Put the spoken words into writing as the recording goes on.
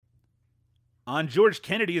On George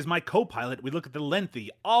Kennedy as my co-pilot, we look at the lengthy,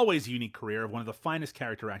 always unique career of one of the finest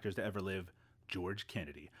character actors to ever live, George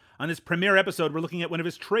Kennedy. On this premiere episode, we're looking at one of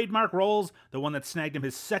his trademark roles, the one that snagged him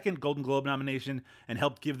his second Golden Globe nomination and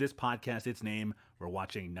helped give this podcast its name. We're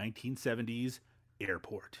watching 1970's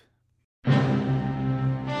Airport.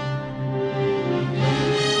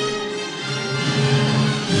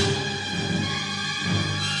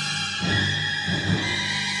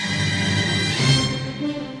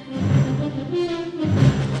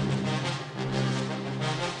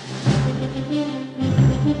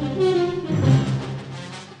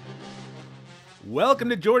 Welcome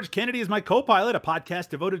to George Kennedy as my co-pilot, a podcast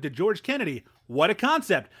devoted to George Kennedy. What a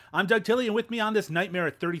concept! I'm Doug Tilley, and with me on this nightmare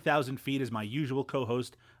at 30,000 feet is my usual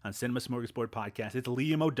co-host on Cinema Smorgasbord podcast. It's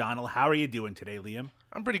Liam O'Donnell. How are you doing today, Liam?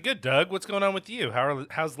 I'm pretty good, Doug. What's going on with you?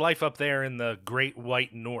 How's life up there in the Great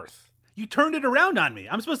White North? You turned it around on me.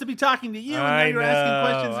 I'm supposed to be talking to you, and now you're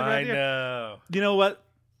asking questions around here. I know. You know what?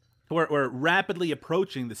 We're rapidly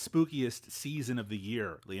approaching the spookiest season of the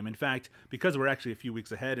year, Liam. In fact, because we're actually a few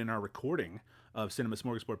weeks ahead in our recording of Cinema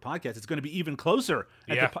Smorgasbord podcast, it's going to be even closer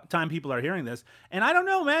at the time people are hearing this. And I don't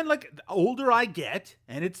know, man, like the older I get,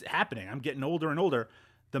 and it's happening, I'm getting older and older,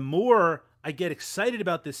 the more I get excited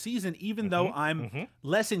about this season, even though I'm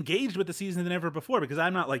less engaged with the season than ever before, because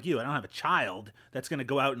I'm not like you. I don't have a child that's going to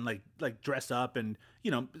go out and like dress up and,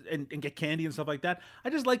 you know, and get candy and stuff like that.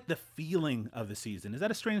 I just like the feeling of the season. Is that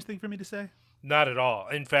a strange thing for me to say? Not at all.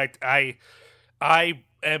 In fact, I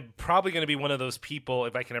am probably going to be one of those people,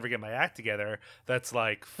 if I can ever get my act together, that's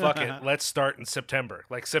like, fuck it, let's start in September.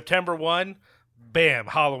 Like September 1, bam,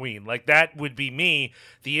 Halloween. Like that would be me.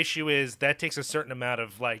 The issue is that takes a certain amount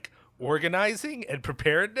of like organizing and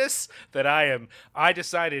preparedness that I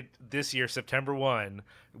decided this year, September 1,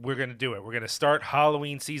 we're going to do it. We're going to start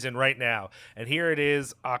Halloween season right now. And here it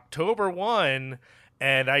is, October 1,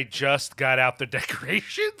 and I just got out the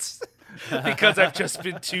decorations. Because I've just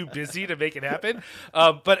been too busy to make it happen.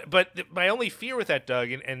 But my only fear with that, Doug,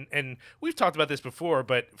 and we've talked about this before,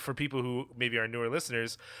 but for people who maybe are newer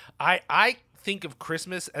listeners, I think of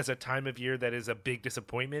Christmas as a time of year that is a big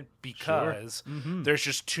disappointment because there's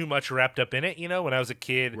just too much wrapped up in it. You know, when I was a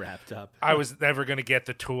kid, I was never going to get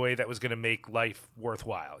the toy that was going to make life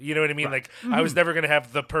worthwhile. You know what I mean? Right. Like I was never going to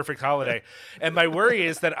have the perfect holiday. And my worry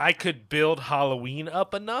is that I could build Halloween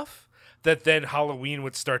up enough that then Halloween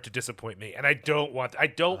would start to disappoint me. And I don't want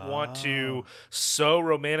to so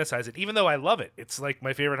romanticize it, even though I love it. It's like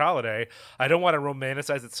my favorite holiday. I don't want to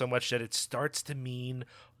romanticize it so much that it starts to mean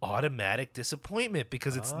automatic disappointment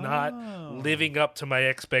because it's not living up to my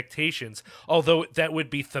expectations. Although that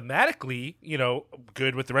would be thematically, you know,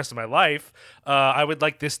 good with the rest of my life. I would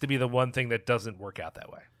like this to be the one thing that doesn't work out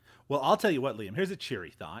that way. Well, I'll tell you what, Liam, here's a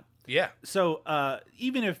cheery thought. Yeah. So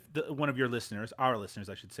even if one of your listeners, our listeners,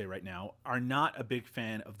 I should say right now, are not a big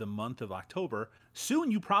fan of the month of October,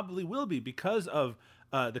 soon you probably will be because of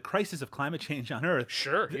the crisis of climate change on Earth.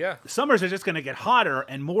 Sure, yeah. Summers are just going to get hotter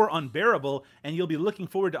and more unbearable, and you'll be looking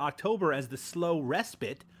forward to October as the slow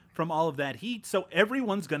respite from all of that heat. So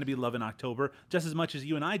everyone's going to be loving October just as much as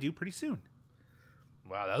you and I do pretty soon.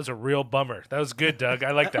 Wow, that was a real bummer. That was good, Doug.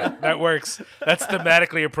 I like that. That works. That's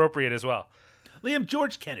thematically appropriate as well. Liam,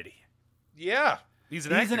 George Kennedy. Yeah, he's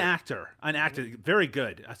an actor. An actor. Very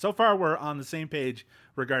good. So far, we're on the same page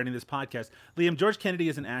regarding this podcast. Liam, George Kennedy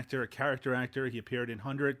is an actor, a character actor. He appeared in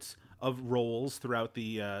hundreds of roles throughout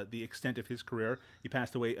the extent of his career. He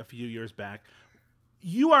passed away a few years back.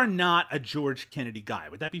 You are not a George Kennedy guy.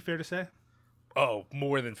 Would that be fair to say? Oh,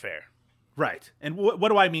 more than fair. Right. And what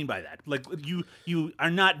do I mean by that? Like you are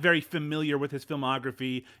not very familiar with his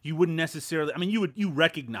filmography. You wouldn't necessarily, I mean, you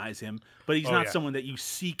recognize him, but he's not someone that you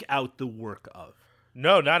seek out the work of.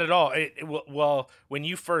 No, not at all. Well, when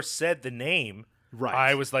you first said the name, right,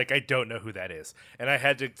 I was like, I don't know who that is. And I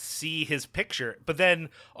had to see his picture. But then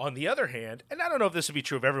on the other hand, and I don't know if this would be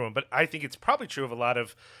true of everyone, but I think it's probably true of a lot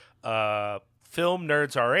of film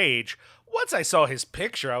nerds our age. Once I saw his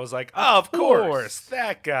picture, I was like, oh, of course,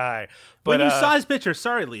 that guy. But when you saw his picture,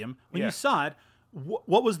 sorry, Liam, when you saw it,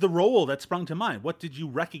 what was the role that sprung to mind? What did you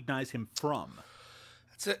recognize him from?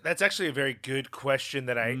 That's actually a very good question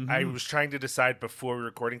that I was trying to decide before we were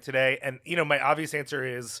recording today. And, you know, my obvious answer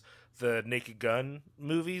is the Naked Gun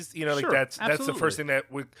movies. You know, sure, like that's the first thing that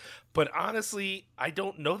would. But honestly, I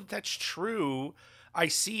don't know that that's true. I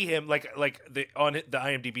see him on the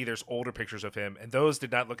IMDb. There's older pictures of him, and those did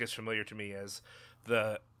not look as familiar to me as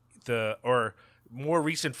the or more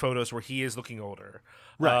recent photos where he is looking older.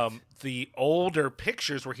 Right. The older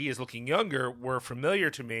pictures where he is looking younger were familiar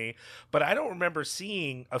to me, but I don't remember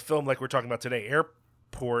seeing a film like we're talking about today,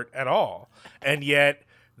 Airport, at all. And yet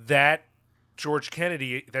that George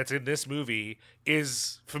Kennedy that's in this movie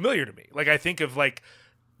is familiar to me. Like, I think of like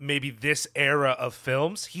maybe this era of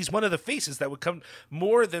films. He's one of the faces that would come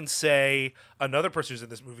more than, say, another person who's in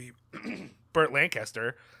this movie, Burt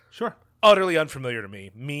Lancaster. Sure. Utterly unfamiliar to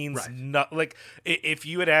me. Means Right. not like, if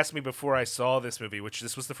you had asked me before I saw this movie, which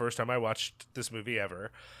this was the first time I watched this movie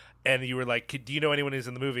ever, and you were like, do you know anyone who's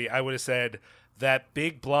in the movie? I would have said that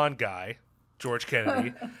big blonde guy, George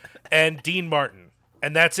Kennedy, and Dean Martin.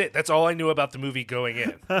 And that's it. That's all I knew about the movie going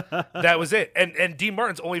in. That was it. And Dean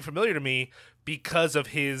Martin's only familiar to me because of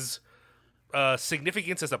his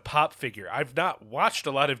significance as a pop figure. I've not watched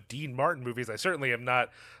a lot of Dean Martin movies. I certainly have not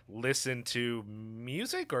listened to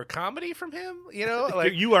music or comedy from him. You know,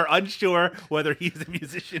 like, you are unsure whether he's a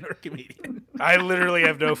musician or a comedian. I literally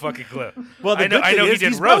have no fucking clue. Well, I know he did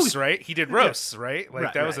he's roasts, both. right? He did roasts, right? Like,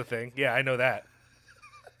 Right, that was right. a thing. Yeah, I know that.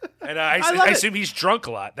 And I love it. assume he's drunk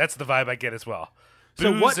a lot. That's the vibe I get as well.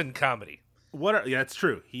 So Booze what- and comedy. Yeah, that's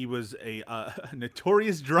true. He was a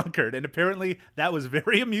notorious drunkard, and apparently that was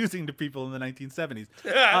very amusing to people in the 1970s.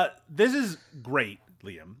 This is great,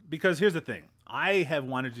 Liam, because here's the thing. I have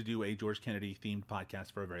wanted to do a George Kennedy themed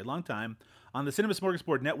podcast for a very long time. On the Cinema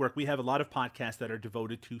Smorgasbord Network, we have a lot of podcasts that are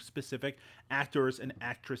devoted to specific actors and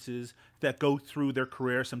actresses that go through their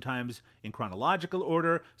career, sometimes in chronological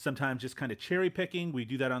order, sometimes just kind of cherry picking. We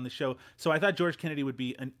do that on the show. So I thought George Kennedy would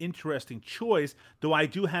be an interesting choice, though I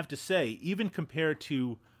do have to say, even compared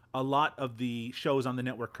to a lot of the shows on the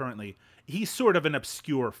network currently, he's sort of an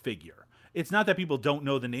obscure figure. It's not that people don't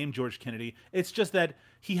know the name George Kennedy. It's just that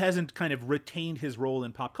he hasn't kind of retained his role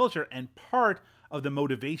in pop culture. And part of the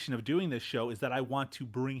motivation of doing this show is that I want to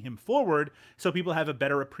bring him forward so people have a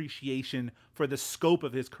better appreciation for the scope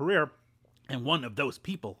of his career. And one of those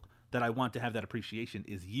people that I want to have that appreciation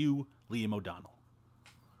is you, Liam O'Donnell.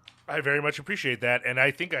 I very much appreciate that, and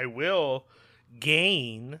I think I will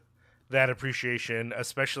gain that appreciation,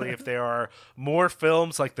 especially if there are more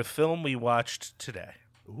films like the film we watched today.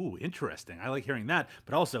 Ooh, interesting. I like hearing that.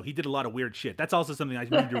 But also, he did a lot of weird shit. That's also something I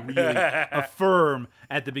need to really affirm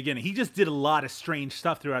at the beginning. He just did a lot of strange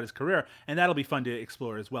stuff throughout his career, and that'll be fun to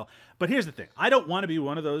explore as well. But here's the thing. I don't want to be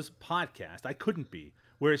one of those podcasts. I couldn't be.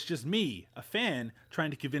 Where it's just me, a fan,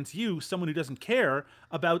 trying to convince you, someone who doesn't care,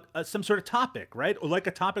 about some sort of topic, right? Or like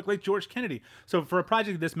a topic like George Kennedy. So for a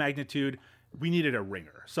project of this magnitude, we needed a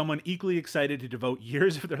ringer, someone equally excited to devote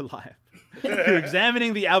years of their life to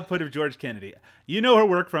examining the output of George Kennedy. You know her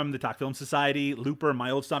work from the Talk Film Society, Looper,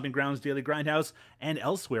 My Old Stomping Grounds, Daily Grindhouse, and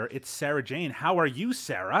elsewhere. It's Sarah Jane. How are you,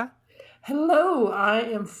 Sarah? Hello, I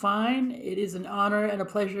am fine. It is an honor and a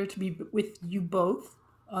pleasure to be with you both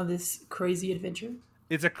on this crazy adventure.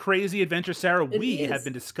 It's a crazy adventure, Sarah. It We is. have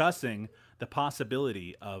been discussing the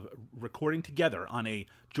possibility of recording together on a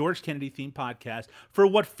George Kennedy themed podcast for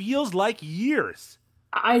what feels like years.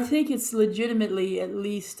 I think it's legitimately at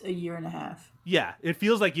least a year and a half. Yeah, it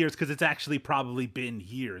feels like years because it's actually probably been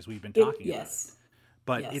years we've been talking about it. Yes.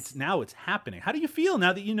 But Yes. it's happening. How do you feel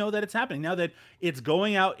now that you know that it's happening? Now that it's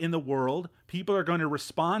going out in the world, people are going to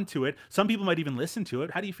respond to it. Some people might even listen to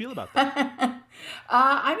it. How do you feel about that?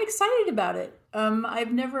 I'm excited about it.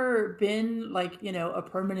 I've never been a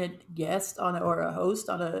permanent guest or a host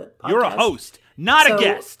on a podcast. You're a host, not a So,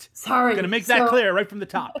 guest. Sorry. I'm going to make that So, clear right from the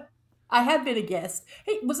top. I have been a guest.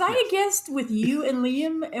 Hey, was I a guest with you and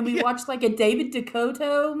Liam and we watched like a David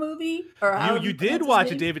Dakota movie? Or You did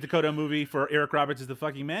watch a David Dakota movie for Eric Roberts is the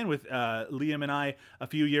Fucking Man with Liam and I a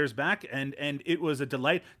few years back, and it was a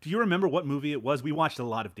delight. Do you remember what movie it was? We watched a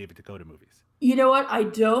lot of David Dakota movies. You know what? I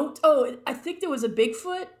don't. Oh, I think there was a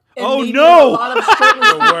Bigfoot. And Oh, maybe no! A lot of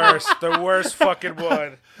shirtless The worst fucking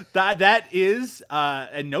one. That is,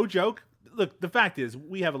 and no joke. Look, the fact is,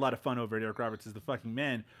 we have a lot of fun over at Eric Roberts is the Fucking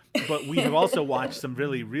Man, but we have also watched some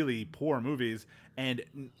really, really poor movies, and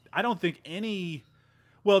I don't think any.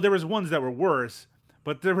 Well, there was ones that were worse,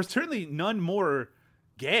 but there was certainly none more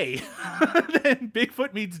gay than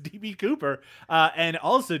Bigfoot meets DB Cooper, and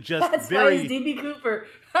also just That's very. why it's DB Cooper.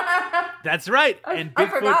 That's right, and I Bigfoot.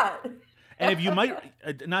 forgot. And if you might,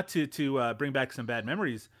 not to bring back some bad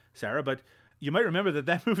memories, Sarah, but you might remember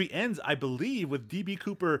that movie ends, I believe, with DB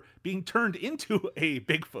Cooper being turned into a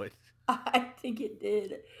Bigfoot. I think it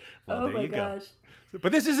did. Well, oh there my you go. gosh.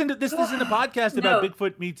 But this isn't a podcast about No.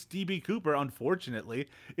 Bigfoot meets DB Cooper, unfortunately.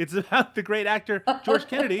 It's about the great actor George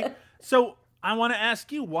Kennedy. So I want to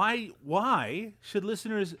ask you, why should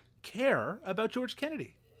listeners care about George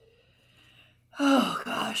Kennedy? Oh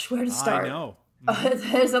gosh, where to start? I know.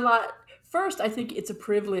 There's a lot. First, I think it's a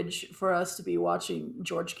privilege for us to be watching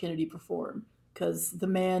George Kennedy perform because the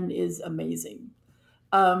man is amazing.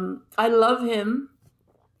 I love him.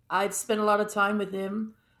 I've spent a lot of time with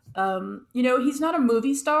him. He's not a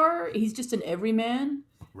movie star. He's just an everyman.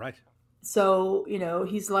 Right. So,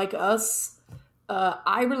 he's like us.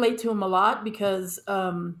 I relate to him a lot because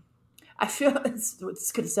I feel it's going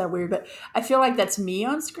to sound weird, but I feel like that's me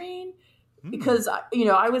on screen because,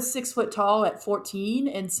 I was 6 foot tall at 14.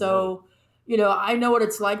 And so, I know what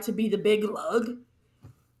it's like to be the big lug.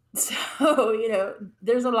 So,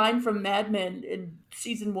 there's a line from Mad Men in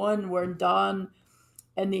season 1 where Don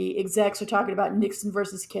and the execs are talking about Nixon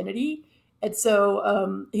versus Kennedy. And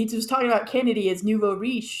so he was talking about Kennedy as nouveau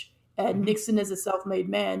riche and Nixon as a self-made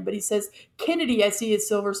man. But he says, Kennedy, I see as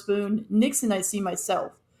silver spoon. Nixon, I see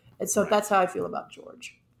myself. And so that's how I feel about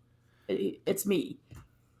George. It's me.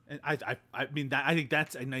 And I think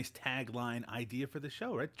that's a nice tagline idea for the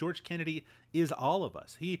show, right? George Kennedy is all of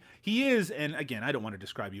us. He is, and again, I don't want to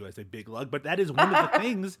describe you as a big lug, but that is one of the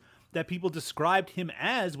things that people described him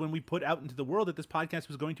as when we put out into the world that this podcast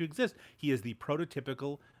was going to exist. He is the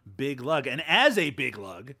prototypical big lug. And as a big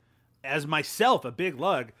lug, as myself, a big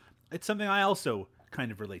lug, it's something I also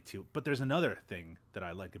kind of relate to. But there's another thing that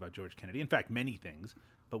I like about George Kennedy. In fact, many things,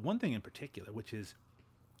 but one thing in particular, which is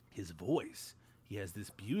his voice. He has this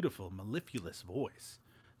beautiful, mellifluous voice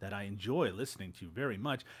that I enjoy listening to very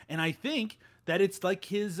much. And I think that it's like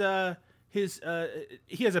he has a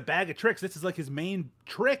bag of tricks. This is like his main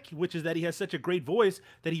trick, which is that he has such a great voice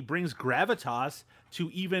that he brings gravitas to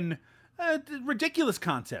even ridiculous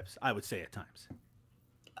concepts, I would say at times.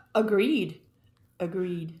 Agreed.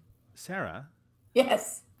 Sarah?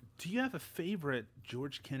 Yes. Do you have a favorite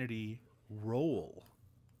George Kennedy role?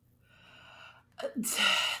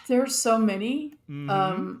 There's so many.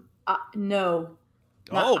 No.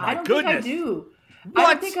 Oh my goodness! Think I do.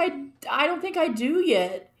 What? I don't think I do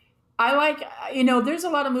yet. I like. There's a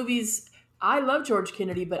lot of movies. I love George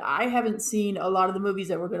Kennedy, but I haven't seen a lot of the movies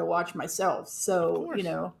that we're going to watch myself. So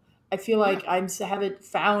I feel like I haven't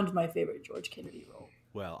found my favorite George Kennedy role.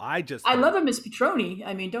 Well, I love him as Petroni.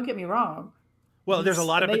 I mean, don't get me wrong. Well, there's a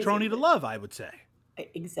lot of Petroni to love, I would say.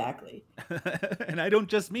 Exactly. And I don't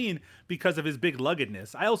just mean because of his big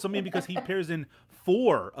luggedness. I also mean because he appears in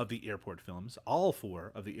 4 of the Airport films, all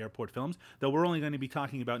 4 of the Airport films, though we're only going to be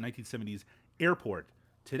talking about 1970s Airport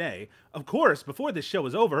today. Of course, before this show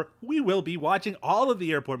is over, we will be watching all of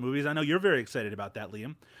the Airport movies. I know you're very excited about that,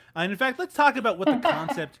 Liam. And in fact, let's talk about what the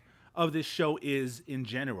concept of this show is in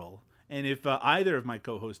general. And if either of my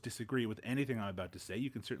co-hosts disagree with anything I'm about to say, you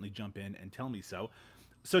can certainly jump in and tell me so.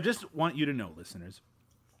 So just want you to know, listeners,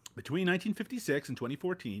 between 1956 and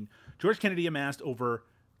 2014, George Kennedy amassed over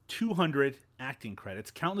 200 acting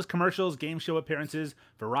credits, countless commercials, game show appearances,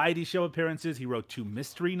 variety show appearances. He wrote 2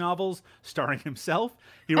 mystery novels starring himself.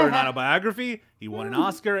 He wrote an autobiography. He won an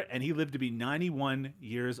Oscar, and he lived to be 91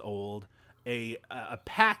 years old. A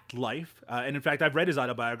packed life. And in fact, I've read his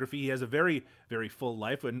autobiography. He has a very, very full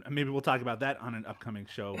life, and maybe we'll talk about that on an upcoming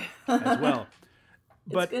show as well.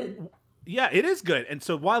 But good. Yeah, it is good. And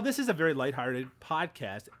so while this is a very lighthearted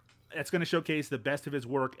podcast, that's going to showcase the best of his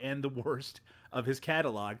work and the worst of his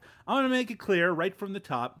catalog, I want to make it clear right from the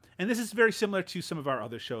top, and this is very similar to some of our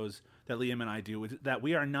other shows that Liam and I do, that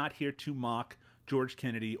we are not here to mock George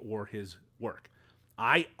Kennedy or his work.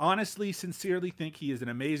 I honestly, sincerely think he is an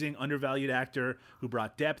amazing, undervalued actor who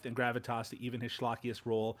brought depth and gravitas to even his schlockiest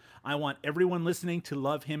role. I want everyone listening to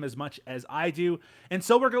love him as much as I do. And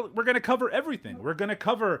so we're going to cover everything. We're going to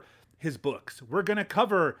cover his books. We're going to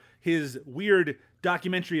cover his weird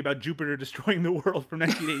documentary about Jupiter destroying the world from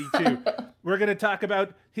 1982. We're going to talk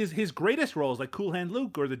about his greatest roles like Cool Hand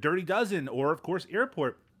Luke or The Dirty Dozen or, of course,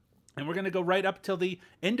 Airport. And we're going to go right up till the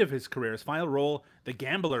end of his career. His final role, The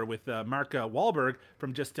Gambler, with Mark Wahlberg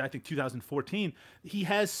from just, I think, 2014. He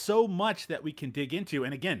has so much that we can dig into.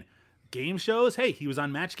 And again, game shows. Hey, he was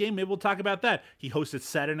on Match Game. Maybe we'll talk about that. He hosted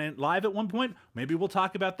Saturday Night Live at one point. Maybe we'll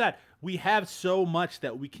talk about that. We have so much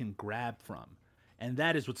that we can grab from. And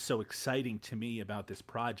that is what's so exciting to me about this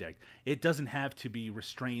project. It doesn't have to be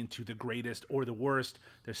restrained to the greatest or the worst.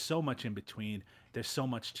 There's so much in between. There's so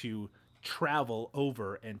much to travel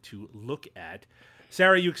over and to look at.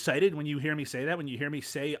 Sarah, are you excited when you hear me say that? When you hear me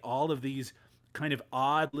say all of these kind of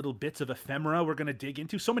odd little bits of ephemera we're going to dig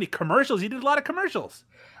into? So many commercials. You did a lot of commercials.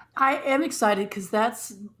 I am excited because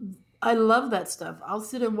I love that stuff. I'll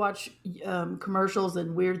sit and watch commercials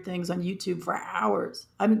and weird things on YouTube for hours.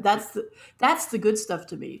 I mean, that's the good stuff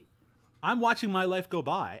to me. I'm watching my life go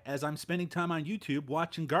by as I'm spending time on YouTube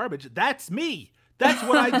watching garbage. That's me. That's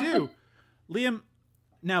what I do. Liam,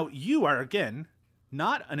 now you are, again,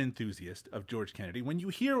 not an enthusiast of George Kennedy. When you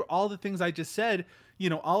hear all the things I just said,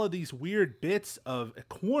 all of these weird bits of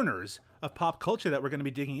corners of pop culture that we're going to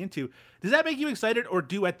be digging into, does that make you excited, or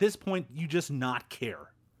do at this point you just not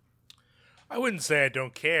care? I wouldn't say I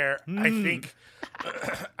don't care.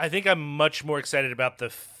 I think I'm much more excited about the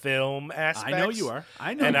film aspects. I know you are.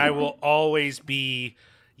 And I will always be.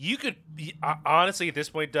 You could honestly, at this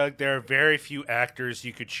point, Doug, there are very few actors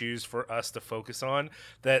you could choose for us to focus on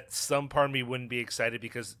that some part of me wouldn't be excited,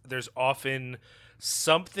 because there's often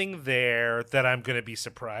something there that I'm going to be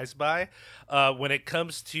surprised by. When it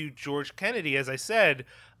comes to George Kennedy, as I said,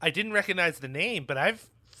 I didn't recognize the name, but I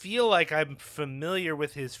feel like I'm familiar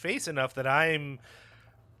with his face enough that I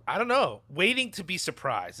don't know, waiting to be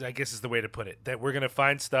surprised, I guess is the way to put it. That we're going to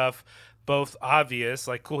find stuff both obvious,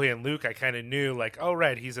 like Cool Hand Luke, I kind of knew, like, oh,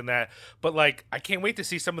 right, he's in that. But, like, I can't wait to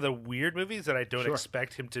see some of the weird movies that I don't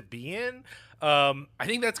expect him to be in. I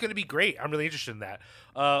think that's going to be great. I'm really interested in that.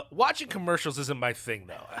 Watching commercials isn't my thing,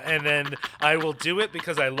 though. And then I will do it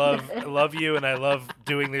because I love you and I love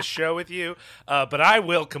doing this show with you. But I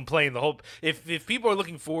will complain the whole... If people are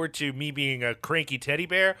looking forward to me being a cranky teddy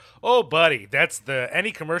bear, oh, buddy, that's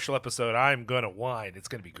any commercial episode I'm going to whine. It's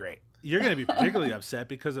going to be great. You're going to be particularly upset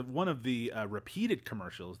because of one of the repeated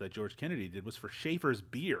commercials that George Kennedy did was for Schaefer's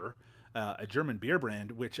Beer, a German beer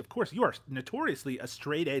brand, which, of course, you are notoriously a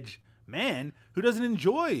straight-edge man who doesn't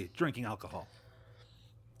enjoy drinking alcohol.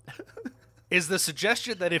 Is the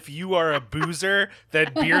suggestion that if you are a boozer,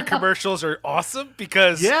 that beer commercials are awesome?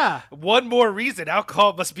 Because one more reason,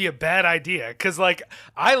 alcohol must be a bad idea. Because, like,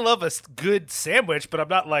 I love a good sandwich, but I'm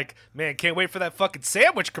not like, man, can't wait for that fucking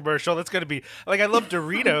sandwich commercial. That's going to be, like, I love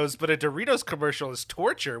Doritos, but a Doritos commercial is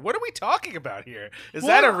torture. What are we talking about here? Is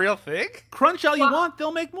that a real thing? Crunch all you want,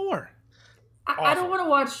 they'll make more. I don't want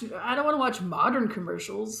to watch modern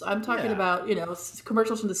commercials. I'm talking about,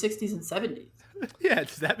 commercials from the 60s and 70s. Yeah,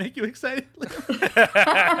 does that make you excited?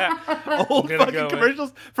 Old fucking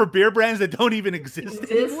commercials for beer brands that don't even exist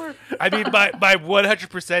anymore? I mean, by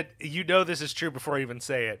 100%, this is true before I even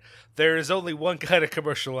say it. There is only one kind of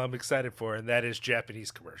commercial I'm excited for, and that is Japanese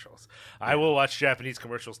commercials. I will watch Japanese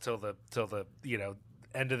commercials till the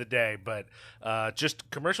end of the day, but just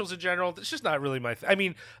commercials in general, it's just not really my I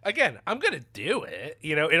mean, again, I'm gonna do it.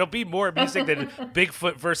 It'll be more amusing than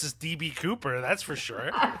Bigfoot versus DB Cooper, that's for sure.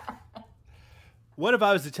 What if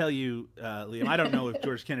I was to tell you, Liam, I don't know if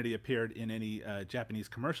George Kennedy appeared in any Japanese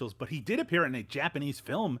commercials, but he did appear in a Japanese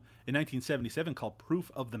film in 1977 called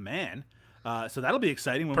Proof of the Man. So that'll be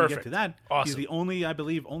exciting when we get to that. Awesome. He's the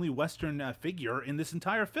only Western figure in this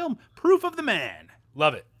entire film. Proof of the Man.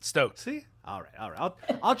 Love it. Stoked. See? All right.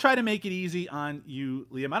 I'll try to make it easy on you,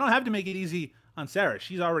 Liam. I don't have to make it easy on Sarah.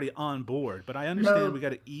 She's already on board, but I understand we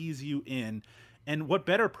got to ease you in. And what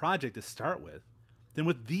better project to start with than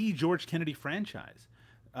with the George Kennedy franchise?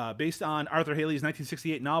 Based on Arthur Haley's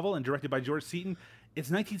 1968 novel and directed by George Seaton, it's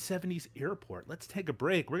 1970s Airport. Let's take a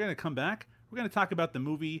break. We're going to come back. We're going to talk about the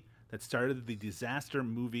movie that started the disaster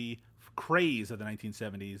movie craze of the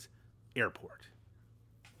 1970s, Airport.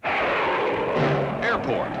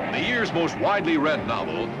 Airport, the year's most widely read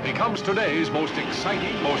novel, becomes today's most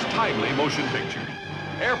exciting, most timely motion picture.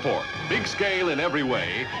 Airport, big scale in every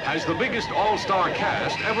way, has the biggest all-star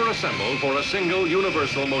cast ever assembled for a single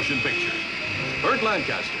universal motion picture. Burt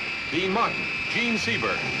Lancaster, Dean Martin, Gene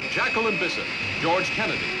Seberg, Jacqueline Bisset, George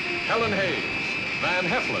Kennedy, Helen Hayes, Van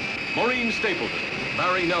Heflin, Maureen Stapleton,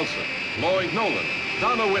 Barry Nelson, Lloyd Nolan,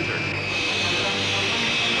 Donna Winter.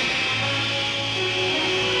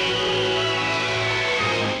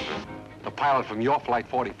 The pilot from your Flight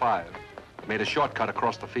 45 made a shortcut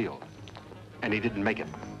across the field, and he didn't make it.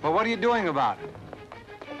 Well, what are you doing about it?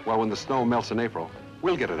 Well, when the snow melts in April,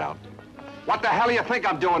 we'll get it out. What the hell do you think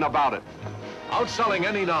I'm doing about it? Outselling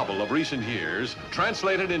any novel of recent years,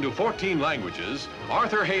 translated into 14 languages,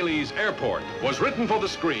 Arthur Haley's Airport was written for the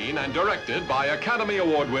screen and directed by Academy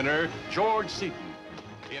Award winner George Seaton.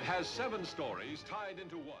 It has 7 stories tied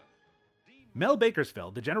into one. Mel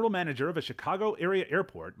Bakersfeld, the general manager of a Chicago area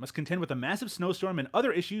airport, must contend with a massive snowstorm and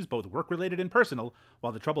other issues, both work-related and personal,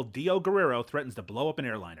 while the troubled Dio Guerrero threatens to blow up an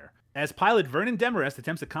airliner. As pilot Vernon Demarest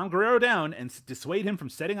attempts to calm Guerrero down and dissuade him from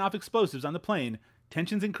setting off explosives on the plane,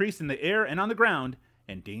 tensions increase in the air and on the ground,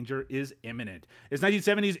 and danger is imminent. It's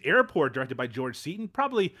 1970s Airport, directed by George Seaton,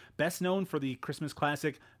 probably best known for the Christmas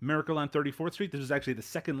classic Miracle on 34th Street. This was actually the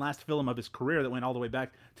second last film of his career that went all the way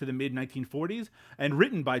back to the mid-1940s, and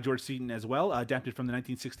written by George Seaton as well, adapted from the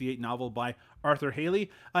 1968 novel by Arthur Haley.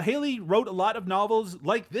 Haley wrote a lot of novels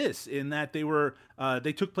like this, in that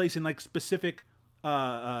they took place in like specific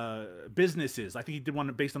businesses. I think he did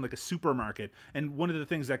one based on like a supermarket. And one of the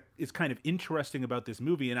things that is kind of interesting about this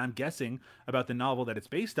movie, and I'm guessing about the novel that it's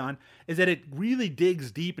based on, is that it really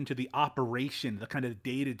digs deep into the operation, the kind of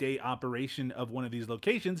day-to-day operation of one of these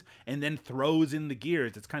locations, and then throws in the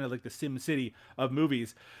gears. It's kind of like the Sim City of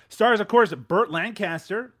movies. Stars, of course, Burt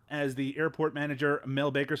Lancaster as the airport manager,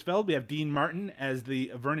 Mel Bakersfeld. We have Dean Martin as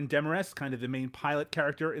the Vernon Demarest, kind of the main pilot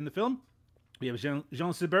character in the film. We have Jean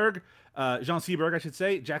Seberg, I should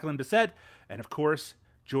say, Jacqueline Bisset, and of course,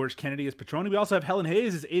 George Kennedy as Petroni. We also have Helen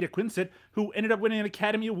Hayes as Ada Quinset, who ended up winning an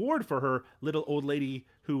Academy Award for her little old lady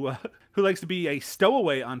who likes to be a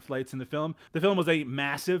stowaway on flights in the film. The film was a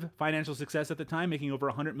massive financial success at the time, making over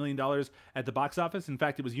 $100 million at the box office. In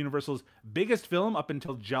fact, it was Universal's biggest film up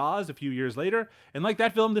until Jaws a few years later. And like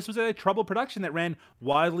that film, this was a troubled production that ran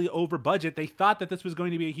wildly over budget. They thought that this was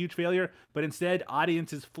going to be a huge failure, but instead,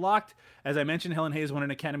 audiences flocked. As I mentioned, Helen Hayes won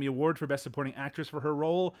an Academy Award for Best Supporting Actress for her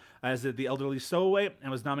role as the elderly stowaway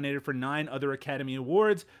and was nominated for 9 other Academy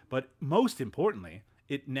Awards. But most importantly,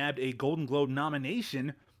 it nabbed a Golden Globe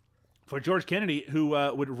nomination for George Kennedy, who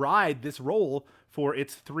would ride this role for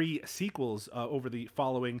its 3 sequels over the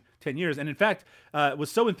following 10 years. And in fact,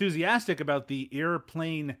 was so enthusiastic about the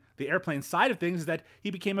airplane side of things that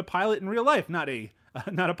he became a pilot in real life. Not a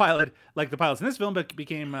pilot like the pilots in this film, but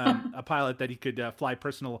became a pilot that he could fly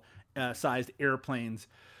personal sized airplanes.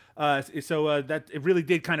 So that it really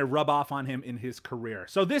did kind of rub off on him in his career.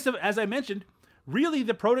 So this, as I mentioned, really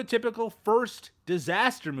the prototypical first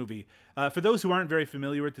disaster movie. For those who aren't very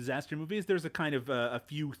familiar with disaster movies, there's a kind of a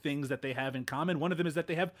few things that they have in common. One of them is that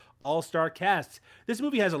they have all-star casts. This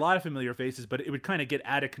movie has a lot of familiar faces, but it would kind of get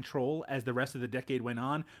out of control as the rest of the decade went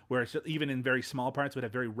on, where even in very small parts would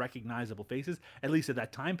have very recognizable faces, at least at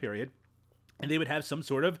that time period. And they would have some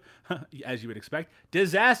sort of, as you would expect,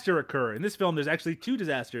 disaster occur. In this film, there's actually 2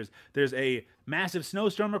 disasters. There's a massive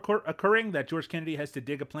snowstorm occurring that George Kennedy has to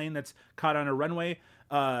dig a plane that's caught on a runway,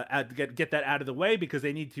 get that out of the way because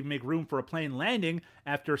they need to make room for a plane landing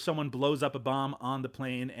after someone blows up a bomb on the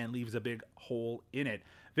plane and leaves a big hole in it.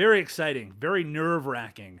 Very exciting, very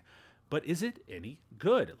nerve-wracking. But is it any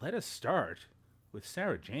good? Let us start with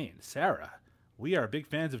Sarah Jane. Sarah, we are big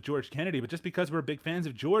fans of George Kennedy, but just because we're big fans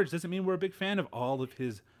of George doesn't mean we're a big fan of all of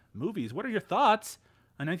his movies. What are your thoughts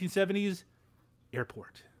on 1970s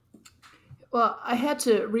Airport? Well, I had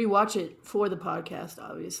to rewatch it for the podcast,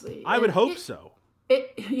 obviously. I would hope so.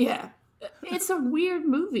 Yeah. It's a weird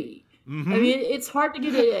movie. Mm-hmm. I mean, it's hard to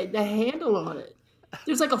get a handle on it.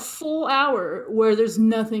 There's like a full hour where there's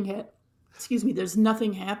nothing there's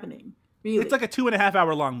nothing happening. Really. It's like a 2.5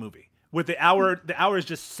 hour long movie. With the hour is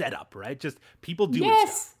just set up, right? Just people doing stuff.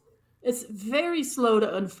 Yes, it's very slow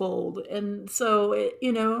to unfold, and so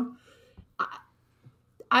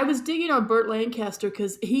I was digging on Burt Lancaster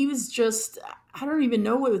because he was just—I don't even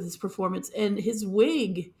know what was his performance, and his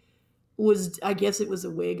wig was—I guess it was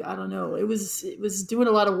a wig. I don't know. It was doing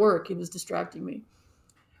a lot of work. It was distracting me.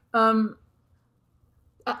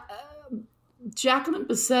 Jacqueline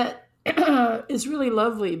Bisset is really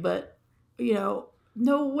lovely, but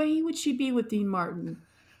no way would she be with Dean Martin.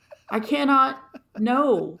 I cannot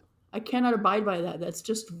abide by that. That's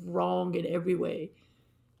just wrong in every way.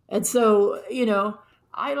 And so,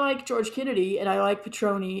 I like George Kennedy and I like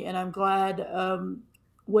Petroni, and I'm glad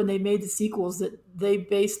when they made the sequels that they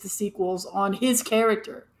based the sequels on his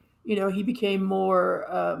character. He became more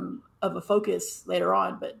of a focus later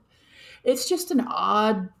on, but it's just an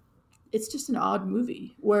odd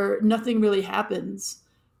movie where nothing really happens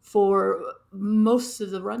for most of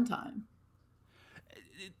the runtime.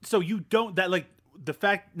 So you don't the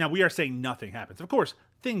fact now we are saying nothing happens. Of course,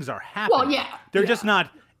 things are happening. Well, yeah, they're just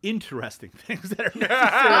not interesting things that are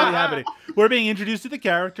necessarily happening. We're being introduced to the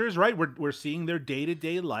characters, right? We're seeing their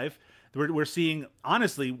day-to-day life. We're seeing,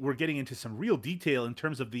 honestly, we're getting into some real detail in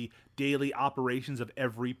terms of the daily operations of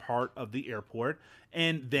every part of the airport.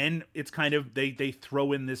 And then it's kind of they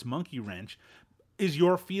throw in this monkey wrench. Is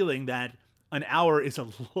your feeling that an hour is a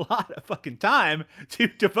lot of fucking time to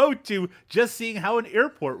devote to just seeing how an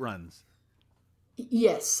airport runs?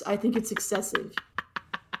 Yes, I think it's excessive.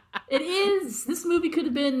 It is. This movie could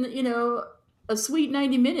have been, a sweet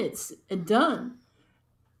 90 minutes and done.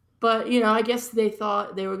 But, I guess they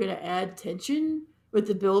thought they were going to add tension with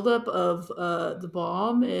the buildup of the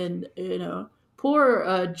bomb and, poor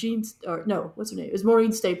what's her name? It was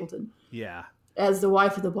Maureen Stapleton. Yeah. As the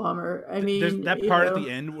wife of the bomber. I mean, there's that part at the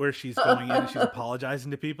end where she's going in and she's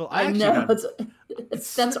apologizing to people. I know. That's awful.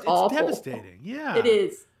 It's devastating. Yeah. It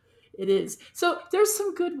is. So there's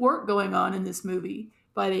some good work going on in this movie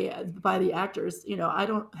by the actors. I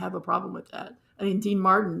don't have a problem with that. I mean, Dean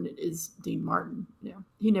Martin is Dean Martin.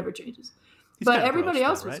 He never changes. but kinda everybody gross,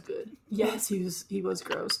 else though, was right? good. Yes, he was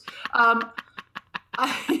gross.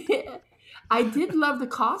 I, I did love the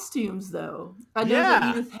costumes, though. I know that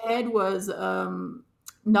Yeah. Edith Head was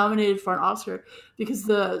nominated for an Oscar because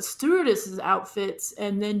the stewardess's outfits,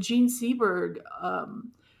 and then Gene Seberg,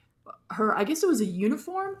 her, I guess it was a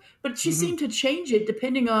uniform, but she seemed to change it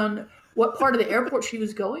depending on what part of the airport she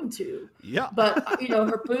was going to. Yeah. But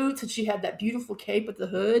her boots, and she had that beautiful cape with the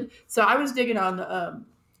hood. So I was digging on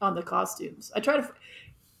the costumes. I try to,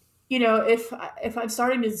 if I'm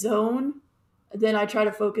starting to zone, then I try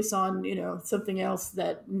to focus on something else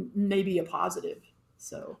that may be a positive.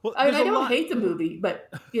 So Well, I there's a don't lot- hate the movie,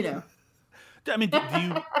 but I mean,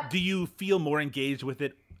 do you feel more engaged with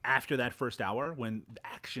it after that first hour when the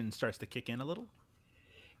action starts to kick in a little?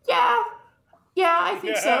 yeah, I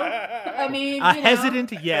think so. I mean,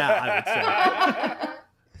 Hesitant, yeah, I would say.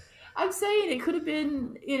 I'm saying it could have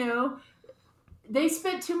been, they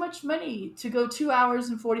spent too much money to go 2 hours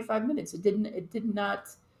and 45 minutes. It did not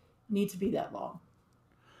need to be that long.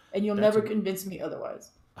 And you'll never convince me otherwise.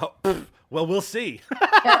 Oh, well, we'll see.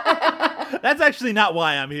 That's actually not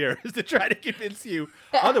why I'm here, is to try to convince you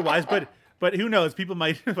otherwise. But who knows? People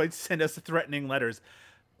might send us threatening letters.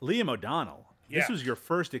 Liam O'Donnell, this Yeah. was your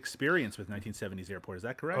first experience with 1970s Airport. Is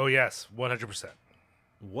that correct? Oh yes, 100%.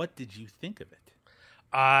 What did you think of it?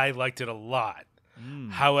 I liked it a lot.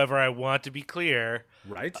 However, I want to be clear.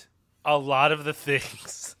 Right? A lot of the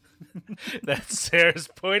things that Sarah's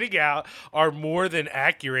pointing out are more than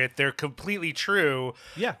accurate. They're completely true.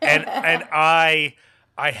 Yeah. And I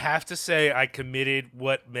have to say I committed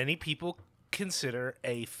what many people consider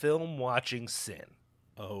a film watching sin.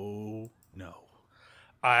 Oh, no.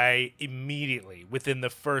 I immediately, within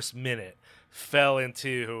the first minute, fell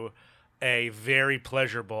into a very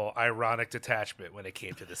pleasurable, ironic detachment when it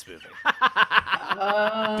came to this movie.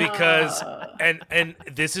 Because, and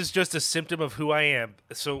this is just a symptom of who I am.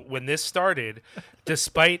 So when this started,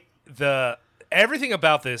 despite everything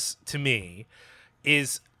about this to me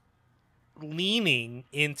is leaning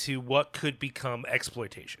into what could become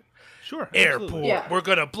exploitation. Sure. Airport, absolutely. Yeah. we're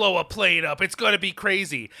gonna blow a plane up, it's gonna be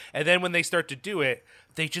crazy. And then when they start to do it,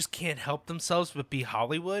 they just can't help themselves but be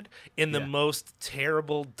Hollywood in the Yeah. most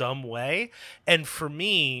terrible, dumb way. And for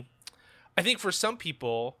me, I think for some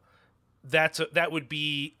people that would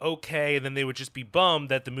be okay, and then they would just be bummed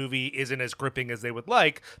that the movie isn't as gripping as they would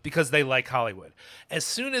like because they like Hollywood. As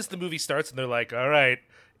soon as the movie starts and they're like, all right,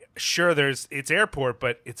 sure, it's Airport,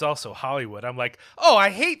 but it's also Hollywood. I'm like, oh,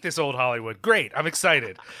 I hate this old Hollywood. Great, I'm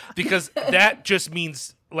excited because that just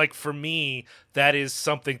means, like, for me, that is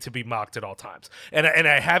something to be mocked at all times. And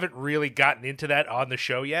I haven't really gotten into that on the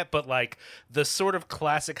show yet, but like the sort of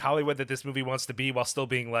classic Hollywood that this movie wants to be, while still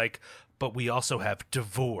being like, but we also have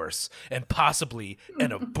divorce and possibly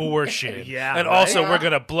an abortion. Yeah, and right? also we're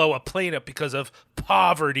going to blow a plane up because of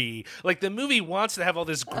poverty. Like, the movie wants to have all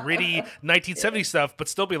this gritty 1970s stuff, but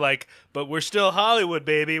still be like, but we're still Hollywood,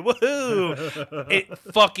 baby. Woohoo!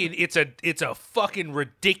 It's a fucking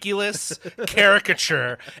ridiculous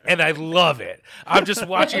caricature, and I love it. I'm just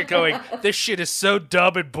watching it going, this shit is so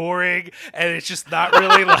dumb and boring, and it's just not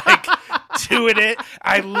really like doing it.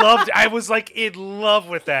 I was like in love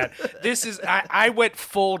with that. This is, I went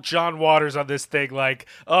full John Waters on this thing, like,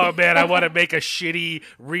 oh man, I want to make a shitty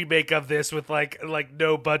remake of this with like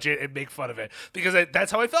no budget and make fun of it, because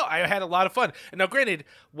that's how I felt. I had a lot of fun. And now granted,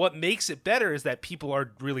 what makes it better is that people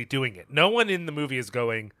are really doing it. No one in the movie is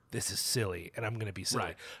going, this is silly and I'm going to be silly.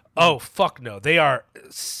 Right. Oh, fuck no. They are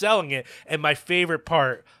selling it. And my favorite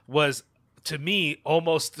part was, to me,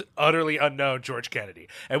 almost utterly unknown George Kennedy.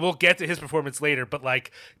 And we'll get to his performance later, but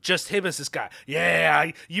like, just him as this guy.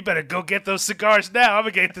 Yeah, you better go get those cigars now. I'm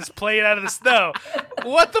going to get this plane out of the snow.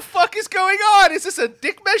 What the fuck is going on? Is this a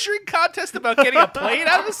dick measuring contest about getting a plane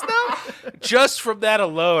out of the snow? Just from that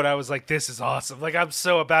alone, I was like, this is awesome. Like, I'm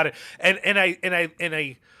so about it. And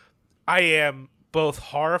I am both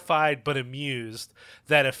horrified but amused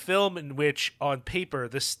that a film in which on paper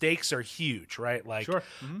the stakes are huge, right? Like, Sure.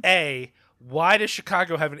 why does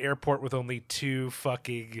Chicago have an airport with only two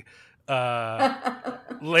fucking landing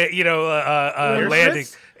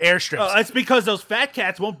airstrips? Oh, that's because those fat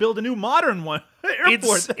cats won't build a new modern one. Airport.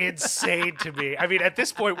 It's insane to me. I mean, at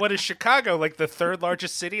this point, what is Chicago? Like the third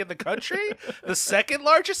largest city in the country? The second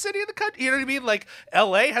largest city in the country? You know what I mean? Like,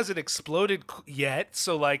 LA hasn't exploded yet.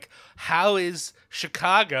 So, like, how is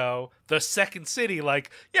Chicago the second city? Like,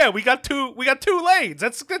 yeah, we got two lanes.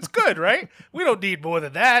 That's good, right? We don't need more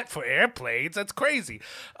than that for airplanes. That's crazy.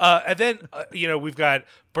 And then, we've got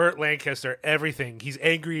Burt Lancaster, everything. He's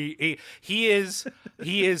angry. He is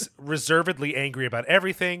reservedly angry about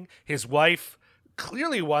everything. His wife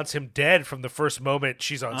clearly wants him dead from the first moment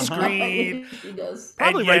she's on screen. She does.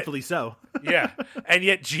 Probably yet- rightfully so. Yeah, and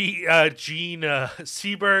yet Gene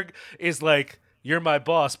Seberg is like, "You're my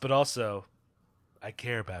boss, but also I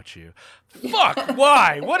care about you." Fuck,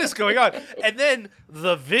 why? What is going on? And then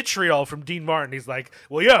the vitriol from Dean Martin. He's like,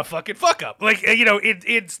 "Well, yeah, fucking fuck up." Like, you know,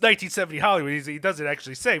 it's 1970 Hollywood. He doesn't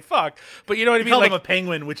actually say fuck, but you know what I mean? Call Like, him a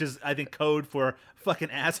penguin, which is, I think, code for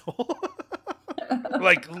fucking asshole.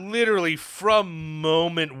 like literally from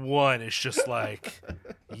moment one, it's just like,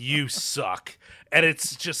 you suck. And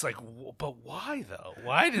it's just like, but why though?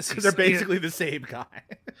 Why does he? Because they're basically the same guy.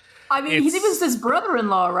 I mean, he It's- was his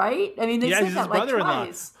brother-in-law, right? I mean, they Yeah, said he's that his like brother-in-law.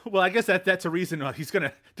 twice. Well, I guess that's a reason why he's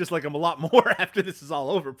gonna dislike him a lot more after this is all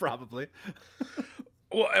over, probably.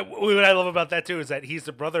 Well, what I love about that too is that he's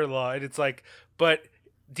the brother-in-law, and it's like, but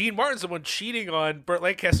Dean Martin's the one cheating on Burt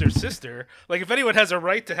Lancaster's sister. Like, if anyone has a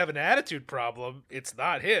right to have an attitude problem, it's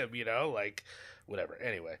not him, you know? Like, whatever.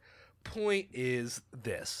 Anyway, point is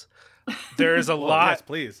this. There is a lot. Yes,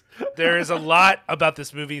 please. There is a lot about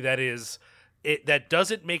this movie that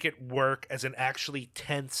doesn't make it work as an actually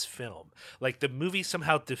tense film. Like, the movie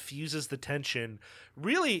somehow diffuses the tension.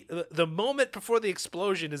 Really, the moment before the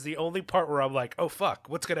explosion is the only part where I'm like, oh fuck,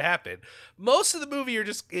 what's gonna happen? Most of the movie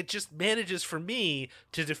it just manages for me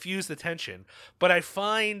to diffuse the tension. But I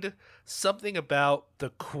find something about the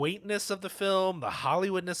quaintness of the film, the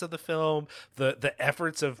Hollywoodness of the film, the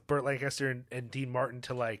efforts of Burt Lancaster and Dean Martin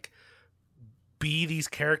to like be these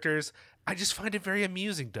characters. I just find it very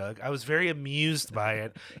amusing, Doug. I was very amused by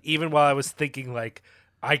it, even while I was thinking, like,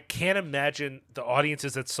 I can't imagine the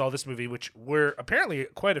audiences that saw this movie, which were apparently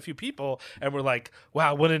quite a few people, and were like,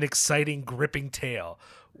 wow, what an exciting, gripping tale.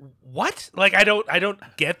 What? Like, I don't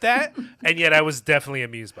get that, and yet I was definitely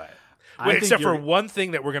amused by it. I think Except for you're- one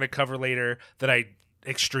thing that we're going to cover later that I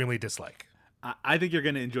extremely dislike. I think you're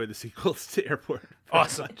gonna enjoy the sequels to Airport. very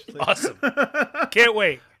Awesome. much. Awesome. Can't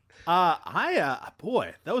wait.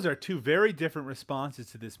 Boy, those are two very different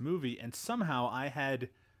responses to this movie, and somehow I had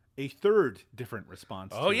a third different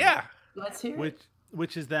response. Oh, to it, yeah. Let's hear it.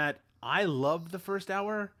 which is that I love the first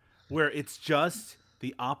hour where it's just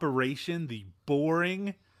the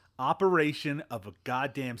boring operation of a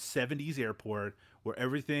goddamn 70s airport where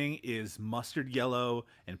everything is mustard yellow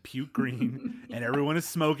and puke green and everyone is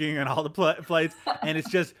smoking on all the flights, and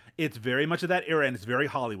it's very much of that era, and it's very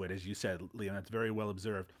Hollywood, as you said, Liam. That's very well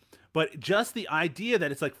observed. But just the idea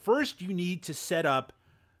that it's like, first you need to set up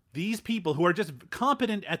these people who are just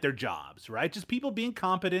competent at their jobs, right? Just people being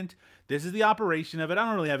competent. This is the operation of it. I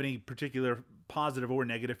don't really have any particular positive or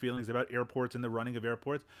negative feelings about airports and the running of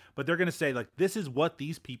airports, but they're going to say, like, this is what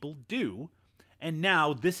these people do, and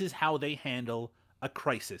now this is how they handle a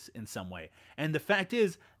crisis in some way. And the fact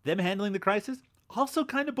is, them handling the crisis, also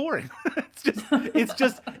kind of boring. it's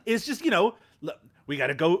just, you know, we got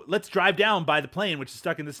to go, let's drive down by the plane, which is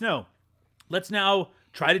stuck in the snow. Let's now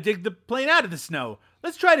try to dig the plane out of the snow.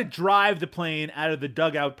 Let's try to drive the plane out of the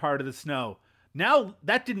dugout part of the snow. Now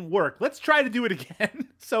that didn't work. Let's try to do it again.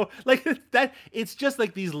 So like that, it's just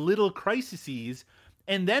like these little crises.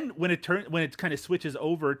 And then when it kind of switches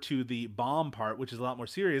over to the bomb part, which is a lot more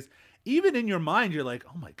serious, even in your mind, you're like,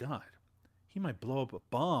 oh my God, he might blow up a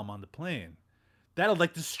bomb on the plane. That'll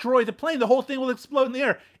like destroy the plane. The whole thing will explode in the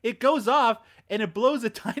air. It goes off and it blows a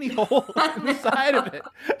tiny hole in the side of it.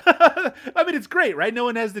 I mean, it's great, right? No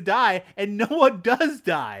one has to die, and no one does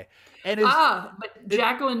die. And it's, but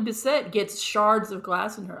Jacqueline Bisset gets shards of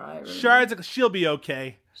glass in her eye. Right? shards. She'll be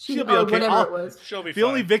okay. She'll be okay. Whatever it was. She'll be The fine.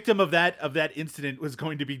 only victim of that incident was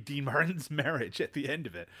going to be Dean Martin's marriage at the end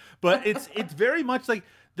of it. But it's very much like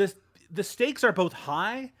the stakes are both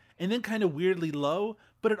high and then kind of weirdly low,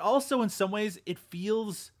 but it also in some ways it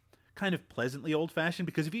feels kind of pleasantly old-fashioned,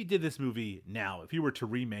 because if you did this movie now, if you were to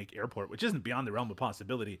remake Airport, which isn't beyond the realm of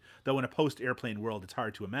possibility, though in a post-airplane world it's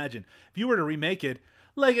hard to imagine, if you were to remake it,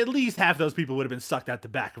 like at least half those people would have been sucked out the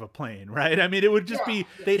back of a plane, right? I mean, it would just be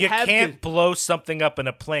You can't blow something up in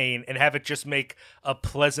a plane and have it just make a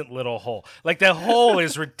pleasant little hole. Like, the hole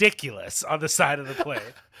is ridiculous on the side of the plane.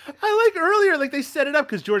 I like earlier, like they set it up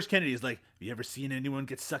because George Kennedy is like, have you ever seen anyone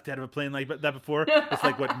get sucked out of a plane like that before? It's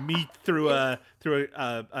like what meat through a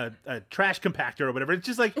trash compactor or whatever. It's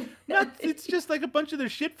just like, it's just like a bunch of their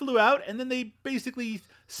shit flew out, and then they basically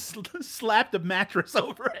slapped a mattress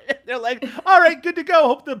over it. They're like, all right, good to go.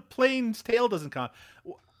 Hope the plane's tail doesn't come.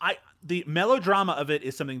 The melodrama of it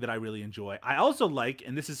is something that I really enjoy. I also like,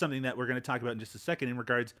 and this is something that we're going to talk about in just a second in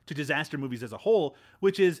regards to disaster movies as a whole,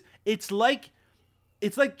 which is it's like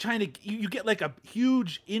trying to, you get like a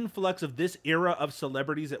huge influx of this era of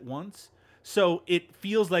celebrities at once. So it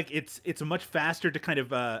feels like it's much faster to kind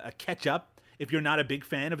of catch up. if you're not a big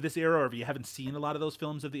fan of this era, or if you haven't seen a lot of those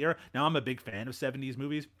films of the era. Now, I'm a big fan of 70s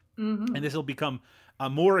movies, and this will become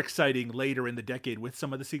more exciting later in the decade with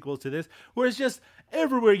some of the sequels to this, where it's just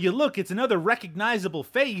everywhere you look, it's another recognizable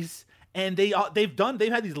face. And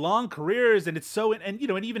they've had these long careers, and it's so, and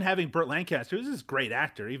even having Burt Lancaster, who's this great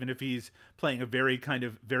actor, even if he's playing a very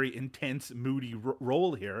intense, moody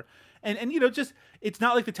role here. And just, it's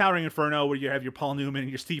not like the Towering Inferno where you have your Paul Newman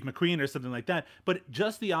and your Steve McQueen or something like that, but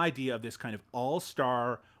just the idea of this kind of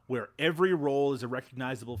all-star where every role is a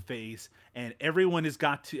recognizable face and everyone has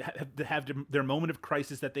got to have their moment of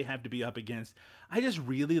crisis that they have to be up against. I just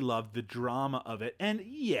really loved the drama of it. And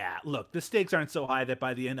yeah, look, the stakes aren't so high that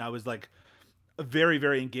by the end I was like very,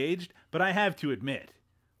 very engaged, but I have to admit,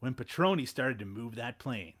 when Petroni started to move that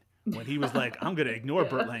plane, when he was like, I'm going to ignore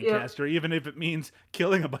Burt Lancaster, even if it means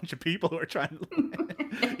killing a bunch of people who are trying to,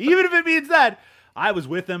 even if it means that, I was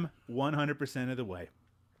with him 100% of the way.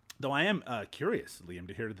 Though I am curious, Liam,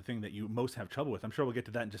 to hear the thing that you most have trouble with. I'm sure we'll get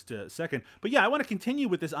to that in just a second. But yeah, I want to continue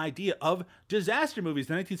with this idea of disaster movies.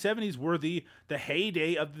 The 1970s were the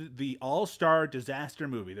heyday of the all-star disaster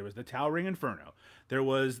movie. There was the Towering Inferno. There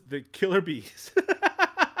was the Killer Bees.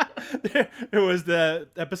 there was the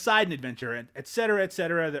Poseidon Adventure, and et cetera,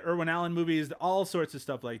 the Irwin Allen movies, all sorts of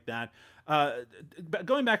stuff like that.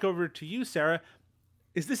 Going back over to you, Sarah,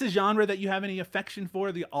 is this a genre that you have any affection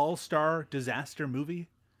for, the all-star disaster movie?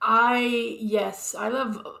 Yes, I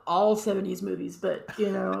love all 70s movies, but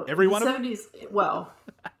every one 70s, of them? Well,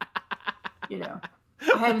 I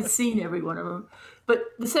haven't seen every one of them, but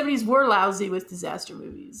the 70s were lousy with disaster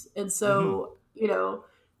movies. And so,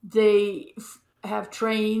 they have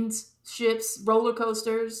trains, ships, roller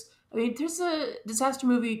coasters. I mean, there's a disaster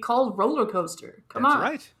movie called Roller Coaster. Come on.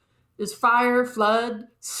 That's right. There's fire, flood,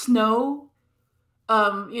 snow.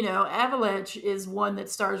 Avalanche is one that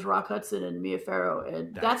stars Rock Hudson and Mia Farrow,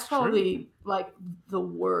 and that's probably like the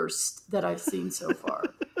worst that I've seen so far.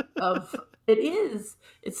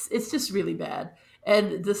 It's just really bad.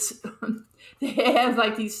 And this, they have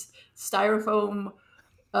like these styrofoam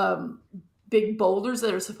big boulders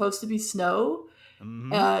that are supposed to be snow.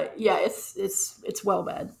 It's well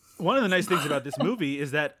bad. One of the nice things about this movie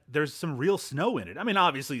is that there's some real snow in it. I mean,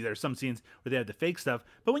 obviously there's some scenes where they have the fake stuff,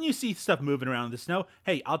 but when you see stuff moving around in the snow,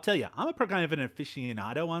 hey, I'll tell you, I'm a kind of an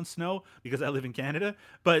aficionado on snow because I live in Canada,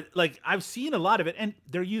 but like I've seen a lot of it and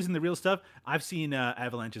they're using the real stuff. I've seen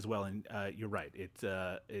Avalanche as well, and you're right. It's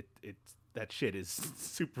that shit is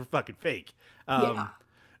super fucking fake.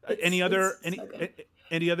 Any other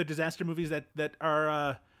disaster movies that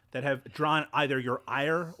are that have drawn either your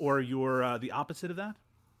ire or your the opposite of that?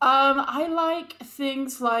 I like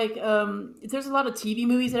things like there's a lot of TV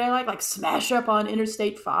movies that I like Smash Up on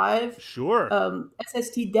Interstate 5. Sure.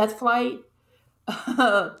 SST Death Flight.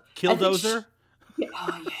 Killdozer.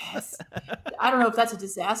 Yes. I don't know if that's a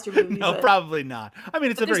disaster movie. No, probably not. I mean,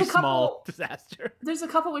 it's a very small disaster. There's a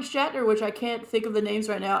couple with Shatner, which I can't think of the names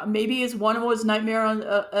right now. Maybe one of them was Nightmare on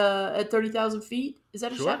at 30,000 Feet. Is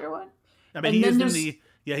that a Shatner one? I mean,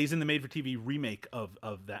 he's in the made-for-TV remake of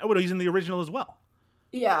that. Oh, he's in the original as well.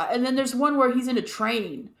 Yeah, and then there's one where he's in a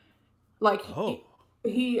train. Like, I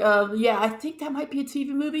think that might be a TV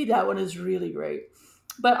movie. That one is really great.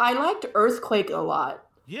 But I liked Earthquake a lot.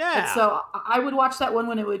 Yeah. And so I would watch that one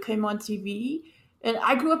when it came on TV. And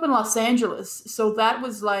I grew up in Los Angeles, so that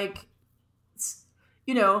was like,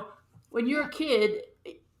 when you're a kid,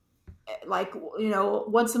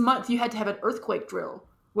 once a month you had to have an earthquake drill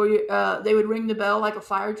where they would ring the bell like a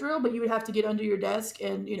fire drill, but you would have to get under your desk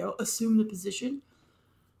and, assume the position.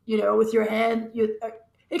 With your hand,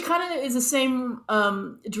 it kind of is the same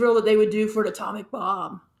drill that they would do for an atomic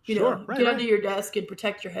bomb. Get under your desk and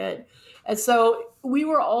protect your head. And so we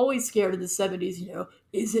were always scared in the 70s,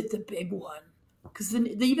 is it the big one? Because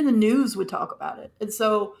even the news would talk about it. And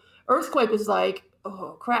so Earthquake was like,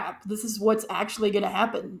 oh, crap, this is what's actually going to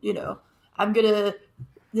happen.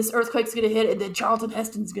 This earthquake's going to hit and then Charlton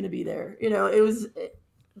Heston's going to be there.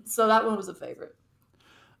 So that one was a favorite.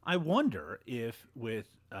 I wonder if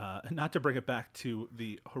not to bring it back to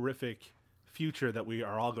the horrific future that we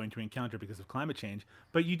are all going to encounter because of climate change,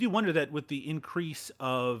 but you do wonder that with the increase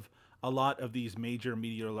of a lot of these major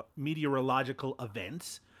meteorological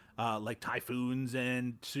events, like typhoons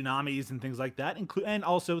and tsunamis and things like that, and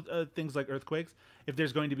also things like earthquakes, if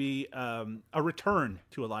there's going to be a return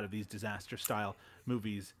to a lot of these disaster-style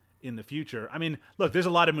movies in the future. I mean, look, there's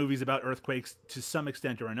a lot of movies about earthquakes to some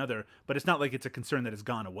extent or another, but it's not like it's a concern that has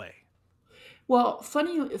gone away. Well,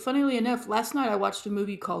 funnily enough, last night I watched a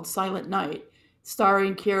movie called Silent Night,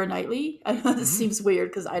 starring Keira Knightley. I know this seems weird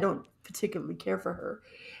because I don't particularly care for her,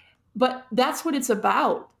 but that's what it's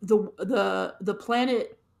about. The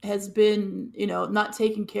planet has been, not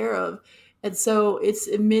taken care of. And so it's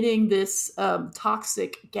emitting this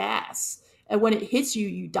toxic gas. And when it hits you,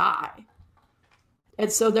 you die.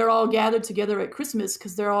 And so they're all gathered together at Christmas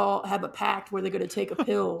because they all have a pact where they're going to take a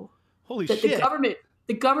pill. Holy that shit.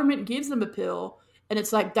 The government gives them a pill, and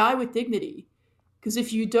it's like, die with dignity. Because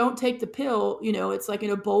if you don't take the pill, it's like an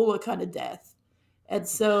Ebola kind of death. And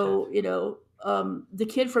so, the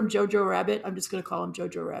kid from Jojo Rabbit, I'm just going to call him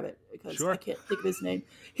Jojo Rabbit because I can't think of his name.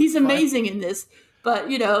 He's amazing in this. But,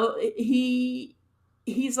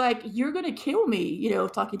 he's like, you're going to kill me,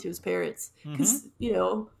 talking to his parents. Because,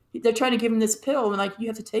 they're trying to give him this pill and like, you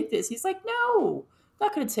have to take this. He's like, no, I'm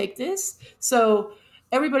not going to take this. So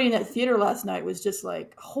everybody in that theater last night was just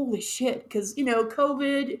like, holy shit. Because,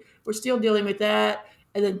 COVID, we're still dealing with that.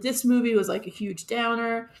 And then this movie was like a huge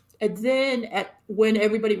downer. And then when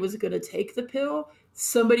everybody was going to take the pill,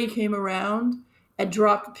 somebody came around and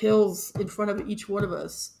dropped pills in front of each one of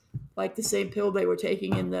us. Like the same pill they were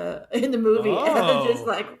taking in the movie. Oh. And I was just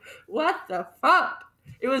like, what the fuck?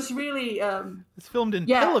 It was really it's filmed in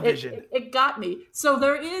television. It got me. So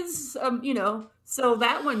there is so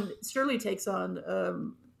that one Shirley takes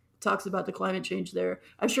on talks about the climate change there.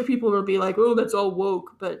 I'm sure people will be like, oh, that's all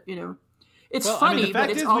woke, but it's funny,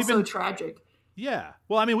 but it's also tragic. Yeah.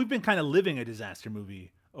 Well, I mean, we've been kind of living a disaster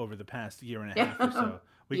movie over the past year and a half or so.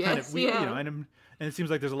 And it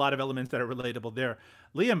seems like there's a lot of elements that are relatable there.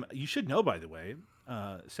 Liam, you should know, by the way,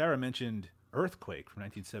 Sarah mentioned Earthquake from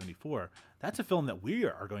 1974. That's a film that we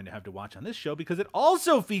are going to have to watch on this show because it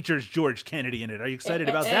also features George Kennedy in it. Are you excited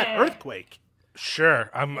about that? Earthquake. Sure.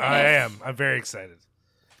 I am. I'm very excited.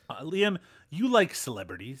 Liam, you like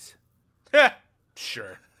celebrities.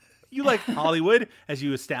 Sure. You like Hollywood, as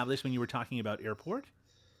you established when you were talking about Airport.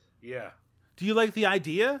 Yeah. Do you like the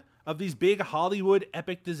idea of these big Hollywood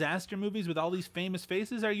epic disaster movies with all these famous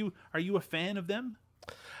faces? Are you a fan of them?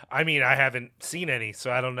 I mean, I haven't seen any,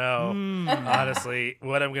 so I don't know, honestly,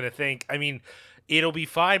 what I'm going to think. I mean, it'll be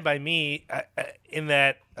fine by me in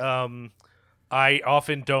that I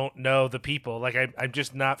often don't know the people. Like, I'm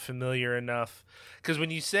just not familiar enough. Because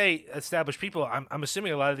when you say established people, I'm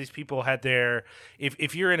assuming a lot of these people had their...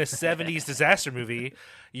 If you're in a 70s disaster movie,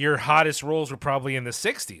 your hottest roles were probably in the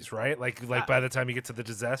 60s, right? Like by the time you get to the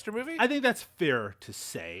disaster movie? I think that's fair to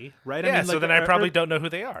say, right? Yeah, I mean, so then I probably don't know who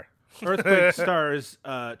they are. Earthquake stars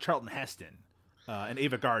Charlton Heston and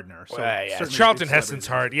Ava Gardner. So Charlton Heston's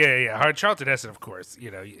hard. Yeah. Charlton Heston, of course.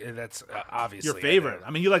 That's obviously your favorite.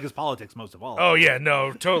 I mean, you like his politics most of all. Oh yeah,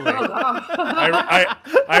 no, totally.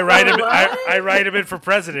 I write him. I write him in for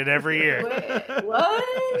president every year. Wait, what?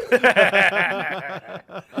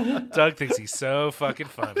 Doug thinks he's so fucking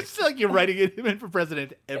funny. It's like you're writing him in for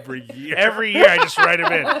president every year. Every year, I just write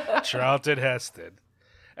him in. Charlton Heston.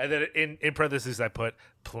 And then in parentheses, I put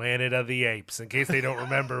Planet of the Apes in case they don't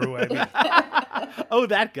remember who I mean. Oh,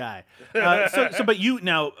 that guy. But you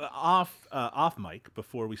now off mic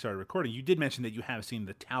before we started recording, you did mention that you have seen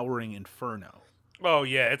The Towering Inferno. Oh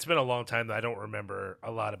yeah, it's been a long time that I don't remember a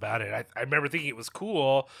lot about it. I remember thinking it was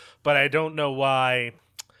cool, but I don't know why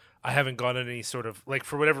I haven't gone on any sort of, like,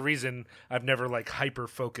 for whatever reason, I've never, like,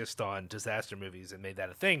 hyper-focused on disaster movies and made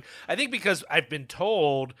that a thing. I think because I've been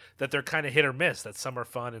told that they're kind of hit or miss, that some are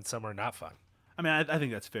fun and some are not fun. I mean, I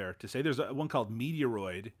think that's fair to say. There's one called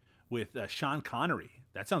Meteoroid with Sean Connery.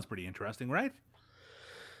 That sounds pretty interesting, right?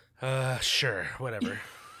 Sure, whatever.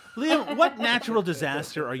 Liam, what natural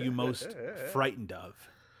disaster are you most frightened of?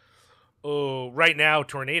 Oh, right now,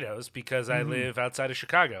 tornadoes, because I live outside of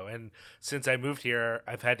Chicago. And since I moved here,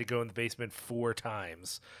 I've had to go in the basement 4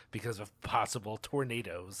 times because of possible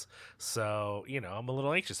tornadoes. So, I'm a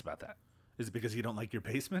little anxious about that. Is it because you don't like your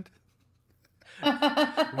basement?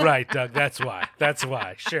 Right, Doug. That's why.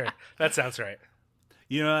 Sure. That sounds right.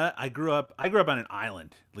 I grew up on an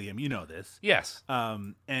island, Liam. You know this. Yes.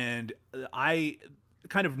 And I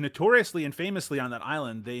kind of notoriously and famously on that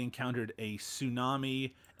island, they encountered a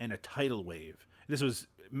tsunami and a tidal wave. This was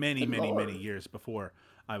many years before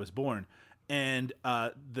I was born. And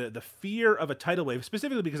the fear of a tidal wave,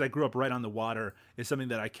 specifically because I grew up right on the water, is something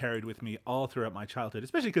that I carried with me all throughout my childhood,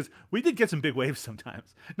 especially because we did get some big waves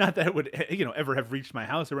sometimes. Not that it would ever have reached my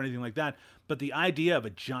house or anything like that, but the idea of a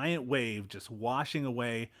giant wave just washing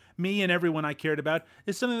away me and everyone I cared about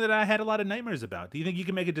is something that I had a lot of nightmares about. Do you think you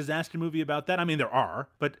can make a disaster movie about that? I mean, there are,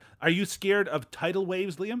 but are you scared of tidal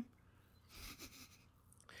waves, Liam?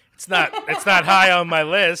 it's not high on my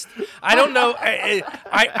list. I don't know.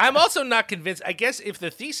 I'm also not convinced. I guess if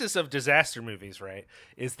the thesis of disaster movies, right,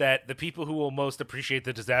 is that the people who will most appreciate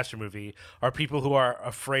the disaster movie are people who are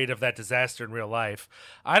afraid of that disaster in real life,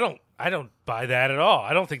 I don't buy that at all.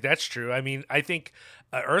 I don't think that's true. I mean, I think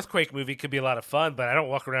an earthquake movie could be a lot of fun, but I don't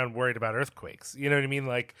walk around worried about earthquakes. You know what I mean?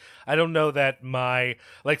 Like, I don't know that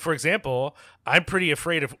for example, I'm pretty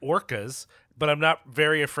afraid of orcas, but I'm not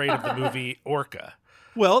very afraid of the movie Orca.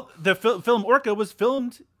 Well, the film Orca was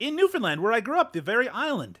filmed in Newfoundland, where I grew up, the very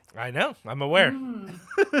island. I know. I'm aware.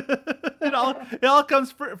 It all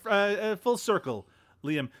comes full circle,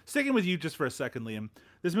 Liam. Sticking with you just for a second, Liam.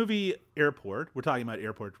 This movie, Airport, we're talking about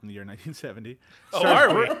Airport from the year 1970. Oh,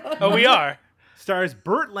 are we? Oh, we are. Stars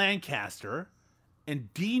Burt Lancaster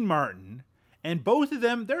and Dean Martin. And both of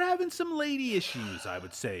them, they're having some lady issues, I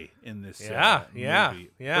would say, in this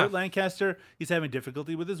movie. Burt Lancaster, he's having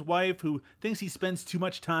difficulty with his wife, who thinks he spends too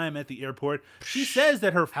much time at the airport. She says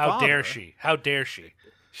that her father... How dare she? How dare she?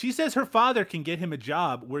 She says her father can get him a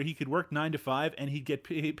job where he could work 9 to 5 and he'd get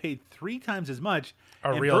paid 3 times as much.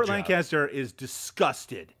 Burt Lancaster is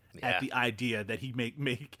disgusted at the idea that he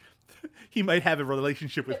he might have a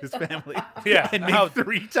relationship with his family and make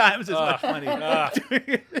 3 times as much money.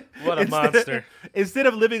 What a monster. Instead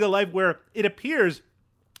of living a life where it appears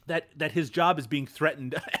that his job is being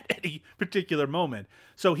threatened at any particular moment.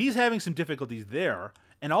 So he's having some difficulties there.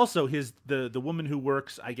 And also the woman who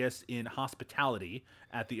works, I guess, in hospitality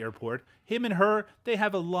at the airport, him and her, they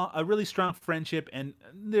have a really strong friendship, and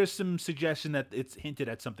there's some suggestion that it's hinted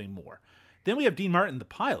at something more. Then we have Dean Martin, the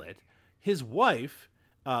pilot. His wife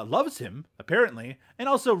loves him, apparently, and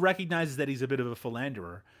also recognizes that he's a bit of a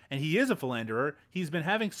philanderer. And he is a philanderer. He's been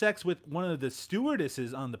having sex with one of the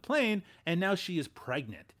stewardesses on the plane, and now she is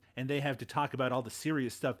pregnant. And they have to talk about all the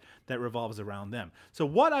serious stuff that revolves around them. So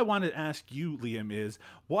what I want to ask you, Liam, is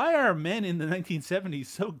why are men in the 1970s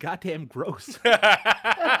so goddamn gross?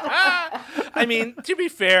 I mean, to be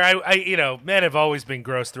fair, I men have always been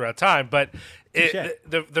gross throughout time, but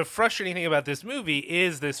the frustrating thing about this movie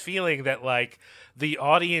is this feeling that, like, the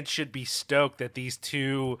audience should be stoked that these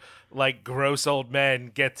two, like, gross old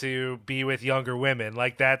men get to be with younger women.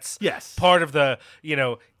 Like, that's part of the,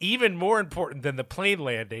 even more important than the plane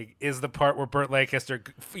landing is the part where Burt Lancaster,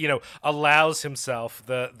 allows himself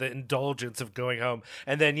the indulgence of going home.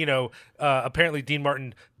 And then, apparently Dean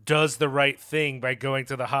Martin does the right thing by going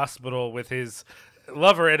to the hospital with his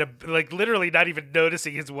lover and literally not even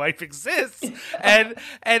noticing his wife exists. and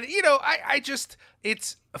I just,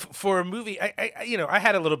 it's for a movie, I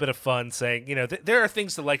had a little bit of fun saying, there are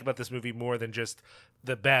things to like about this movie more than just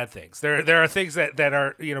the bad things. There are things that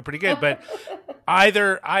are, pretty good, but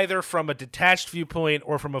either from a detached viewpoint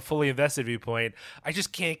or from a fully invested viewpoint, I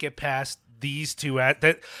just can't get past these two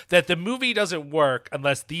that the movie doesn't work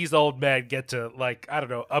unless these old men get to, like, I don't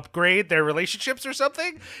know, upgrade their relationships or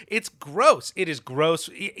something. It's gross. It is gross.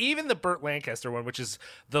 Even the Burt Lancaster one, which is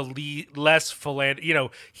the less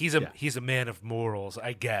he's a man of morals,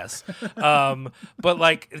 I guess. But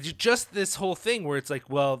like just this whole thing where it's like,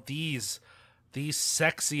 well, these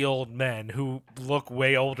sexy old men who look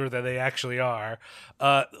way older than they actually are,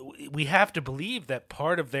 we have to believe that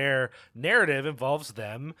part of their narrative involves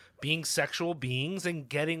them being sexual beings and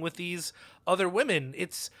getting with these other women.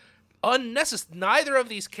 It's unnecessary. Neither of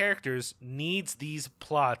these characters needs these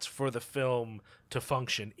plots for the film to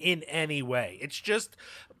function in any way. It's just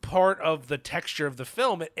part of the texture of the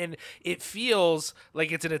film, and it feels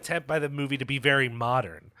like it's an attempt by the movie to be very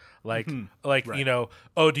modern. Like, right.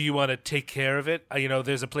 Oh, do you want to take care of it?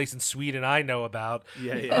 There's a place in Sweden I know about.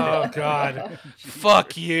 Yeah. Oh, God.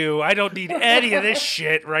 Fuck you. I don't need any of this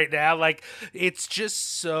shit right now. Like, it's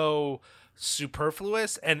just so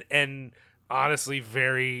superfluous and honestly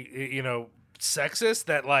very, sexist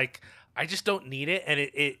that, like, I just don't need it. And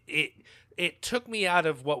it took me out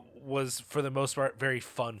of what was, for the most part, very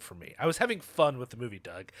fun for me. I was having fun with the movie,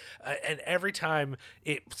 Doug. And every time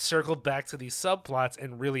it circled back to these subplots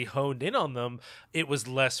and really honed in on them, it was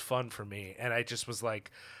less fun for me. And I just was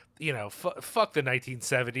like, fuck the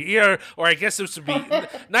 1970, or I guess this would be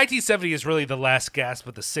 1970 is really the last gasp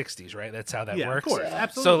of the 60s, right? That's how that works. Of course,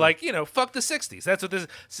 absolutely. So, fuck the 60s. That's what the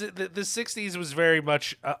 60s was very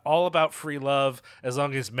much all about free love, as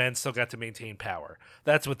long as men still got to maintain power.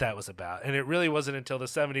 That's what that was about. And it really wasn't until the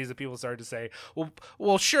 70s that people started to say,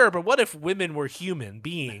 well, sure, but what if women were human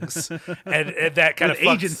beings? and that kind of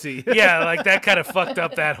agency. Like that kind of fucked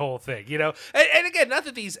up that whole thing, And again, not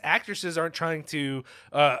that these actresses aren't trying to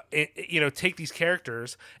take these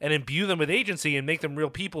characters and imbue them with agency and make them real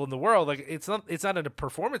people in the world. Like it's not a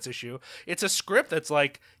performance issue. It's a script that's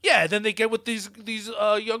like, yeah, then they get with these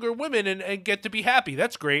younger women and get to be happy.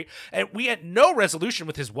 That's great. And we had no resolution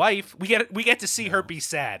with his wife. We get to see her be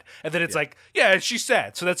sad, and then it's like, yeah, she's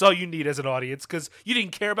sad. So that's all you need as an audience because you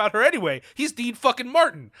didn't care about her anyway. He's Dean fucking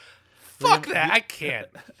Martin. Fuck that. I can't.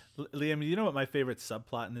 Liam, you know what my favorite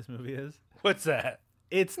subplot in this movie is? What's that?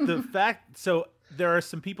 It's the fact. So there are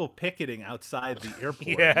some people picketing outside the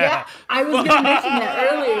airport. Yeah, I was going to mention that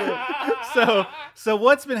earlier. So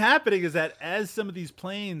what's been happening is that as some of these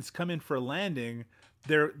planes come in for landing,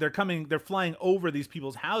 they're flying over these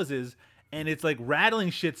people's houses, and it's like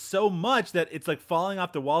rattling shit so much that it's like falling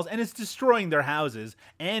off the walls, and it's destroying their houses,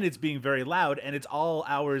 and it's being very loud, and it's all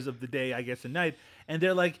hours of the day, I guess, and night, and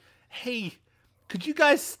they're like, hey, could you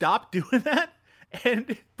guys stop doing that?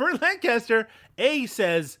 And Burt Lancaster,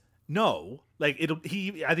 says no. Like I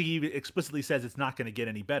think he explicitly says it's not going to get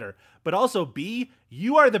any better. But also, B,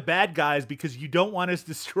 you are the bad guys because you don't want us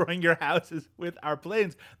destroying your houses with our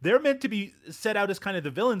planes. They're meant to be set out as kind of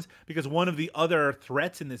the villains because one of the other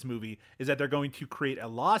threats in this movie is that they're going to create a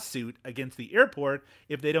lawsuit against the airport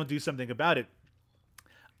if they don't do something about it.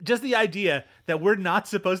 Just the idea that we're not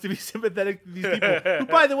supposed to be sympathetic to these people, who,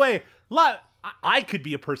 by the way, I could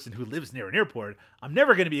be a person who lives near an airport. I'm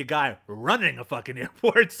never going to be a guy running a fucking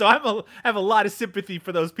airport. So I have a lot of sympathy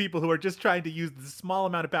for those people who are just trying to use the small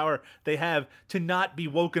amount of power they have to not be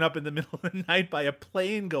woken up in the middle of the night by a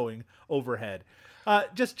plane going overhead.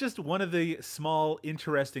 Just one of the small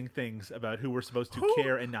interesting things about who we're supposed to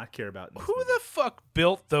care and not care about. Who the fuck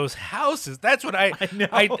built those houses? That's what I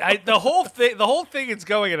know. The whole thing is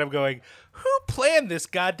going, and I'm going, who planned this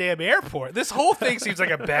goddamn airport? This whole thing seems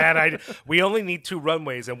like a bad idea. We only need 2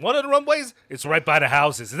 runways, and one of the runways is right by the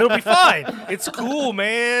houses, and it'll be fine. It's cool,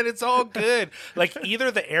 man. It's all good. Like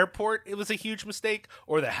either the airport, it was a huge mistake,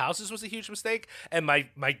 or the houses was a huge mistake. And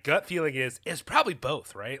my gut feeling is probably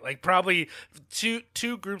both, right? Like probably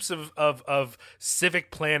two groups of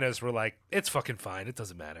civic planners were like, it's fucking fine. It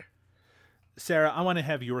doesn't matter. Sarah, I want to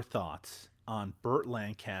have your thoughts on Burt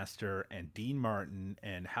Lancaster and Dean Martin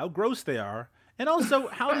and how gross they are, and also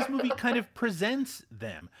how this movie kind of presents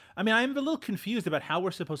them. I mean, I'm a little confused about how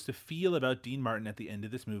we're supposed to feel about Dean Martin at the end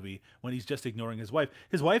of this movie when he's just ignoring his wife.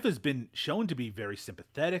 His wife has been shown to be very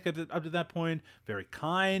sympathetic up to that point, very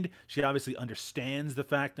kind. She obviously understands the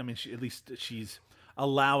fact. I mean, at least she's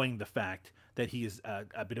allowing the fact that he is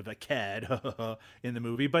a bit of a cad in the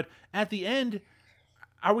movie. But at the end,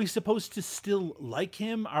 are we supposed to still like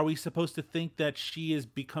him? Are we supposed to think that she is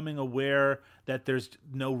becoming aware that there's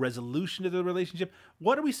no resolution to the relationship?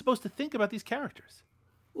 What are we supposed to think about these characters?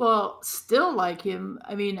 Well, still like him.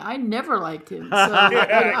 I mean, I never liked him. So,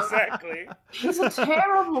 yeah, exactly. He's a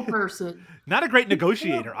terrible person. Not a great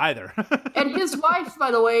negotiator either. And his wife,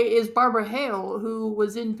 by the way, is Barbara Hale, who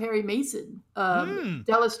was in Perry Mason.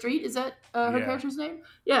 Della Street, is that her character's name?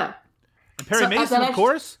 Yeah. And Perry Mason, of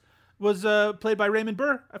course, was played by Raymond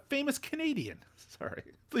Burr, a famous Canadian. Sorry.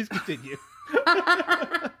 Please continue.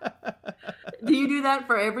 Do you do that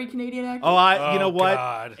for every Canadian actor? Oh, you know what?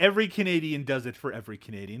 God. Every Canadian does it for every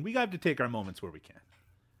Canadian. We have to take our moments where we can.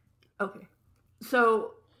 Okay.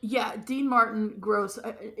 So, yeah, Dean Martin, gross.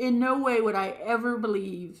 In no way would I ever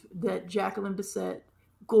believe that Jacqueline Bisset,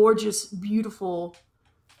 gorgeous, beautiful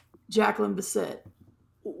Jacqueline Bisset,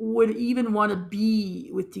 would even want to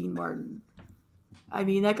be with Dean Martin. I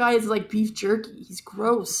mean, that guy is like beef jerky. He's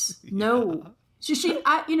gross. No. She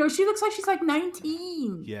looks like she's like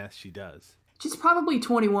 19. Yes, she does. She's probably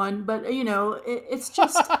 21, but it's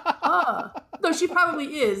just, though she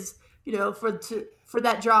probably is. For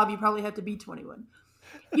that job, you probably have to be 21.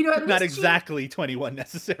 Not exactly 21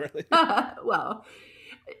 necessarily. Well,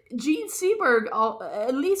 Jean Seberg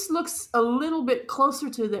at least looks a little bit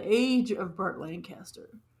closer to the age of Burt Lancaster.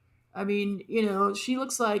 I mean, she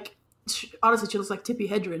looks like. Honestly, she looks like Tippi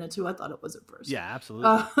Hedren. That's who I thought it was at first. Yeah, absolutely.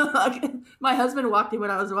 My husband walked in when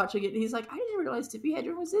I was watching it, and he's like, I didn't realize Tippi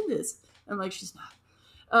Hedren was in this. I'm like, she's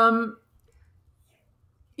not.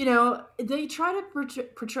 They try to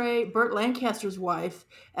portray Burt Lancaster's wife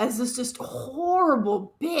as this just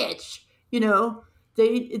horrible bitch.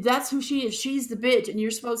 That's who she is. She's the bitch, and you're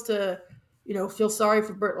supposed to, feel sorry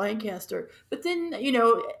for Burt Lancaster. But then,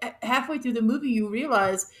 halfway through the movie, you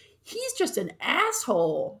realize he's just an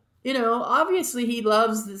asshole. Obviously he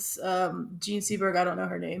loves this Jean Seberg, I don't know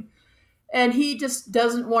her name, and he just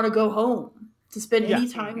doesn't want to go home to spend any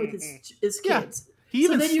time with his kids. Yeah. He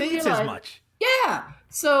even states as much. Yeah.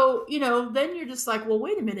 So, then you're just like, well,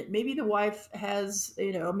 wait a minute. Maybe the wife has,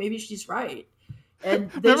 maybe she's right. And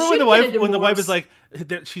they remember when should get a the wife divorce. was like,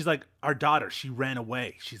 she's like, our daughter, she ran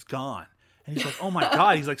away, she's gone. And he's like, oh my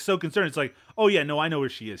God. He's like so concerned. It's like, oh yeah, no, I know where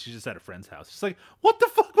she is. She's just at a friend's house. It's like, what the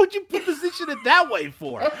fuck would you position it that way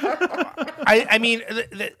for? I mean,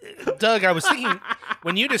 Doug, I was thinking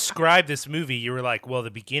when you described this movie, you were like, well, the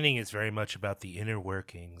beginning is very much about the inner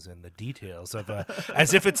workings and the details of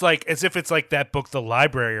as if it's like that book, The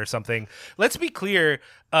Library or something. Let's be clear.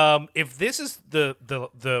 If this is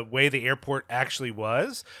the way the airport actually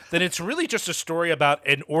was, then it's really just a story about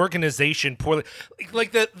an organization poorly,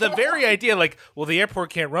 like the very idea, like, well, the airport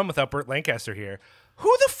can't run without Burt Lancaster here.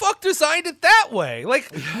 Who the fuck designed it that way?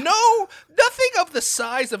 Like, nothing of the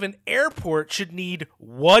size of an airport should need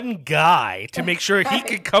one guy to make sure he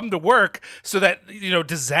can come to work so that,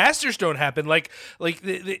 disasters don't happen.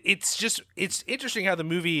 It's interesting how the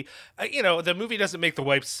movie, the movie doesn't make the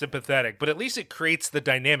wife sympathetic, but at least it creates the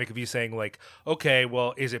dynamic of you saying, like, okay,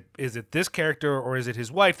 well, is it this character or is it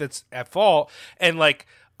his wife that's at fault? And like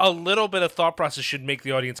a little bit of thought process should make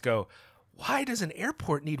the audience go, why does an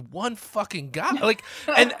airport need one fucking guy? Like,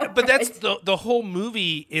 but that's the whole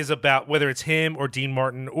movie is about, whether it's him or Dean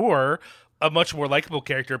Martin or a much more likable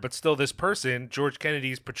character, but still this person, George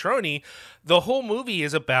Kennedy's Petroni. The whole movie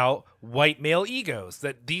is about white male egos,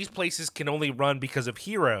 that these places can only run because of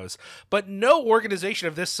heroes. But no organization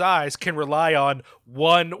of this size can rely on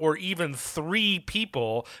one or even three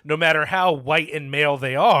people, no matter how white and male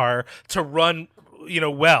they are, to run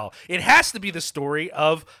well. It has to be the story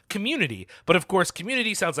of community. But of course,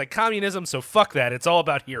 community sounds like communism, so fuck that. It's all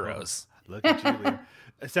about heroes. Look at you, Liam.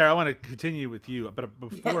 Sarah, I want to continue with you, but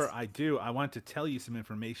before Yes. I do, I want to tell you some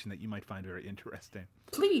information that you might find very interesting.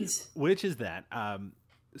 Please. Which is that,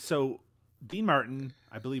 so Dean Martin,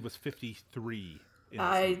 I believe, was 53 in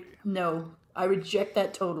this movie. No, I reject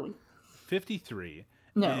that totally. 53.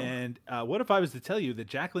 No. And what if I was to tell you that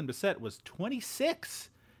Jacqueline Bisset was 26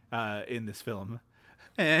 in this film?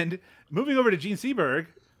 And moving over to Gene Seberg,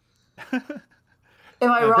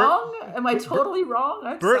 Am I wrong? Am I totally wrong?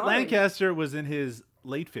 I'm Burt sorry. Lancaster was in his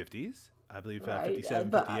late 50s, I believe, Right, 57,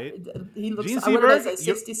 but 58. he looks. Gene What did I Seberg, say?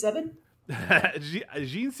 67.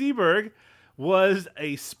 Gene Seberg was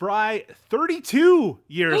a spry 32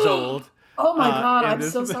 years old. Oh my God! in I'm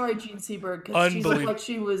this so film. sorry, Gene Seberg, because she looked Unbelievable. like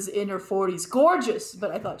she was in her 40s. Gorgeous, but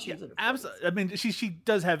I thought she was in her 40s. Absolutely. I mean, she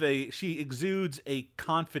does have she exudes a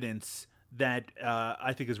confidence that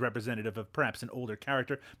I think is representative of perhaps an older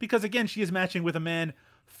character, because again, she is matching with a man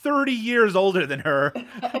 30 years older than her.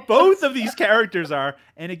 Both of these characters are,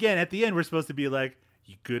 and again, at the end, we're supposed to be like,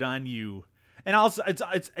 "Good on you." And also,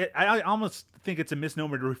 I almost think it's a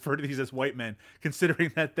misnomer to refer to these as white men,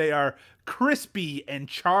 considering that they are crispy and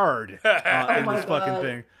charred in my this fucking God.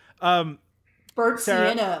 thing. Bert Sarah?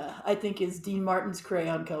 Sienna, I think, is Dean Martin's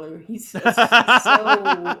crayon color. He's like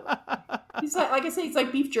I say, he's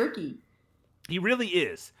like beef jerky. He really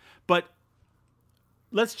is. But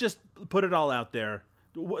let's just put it all out there.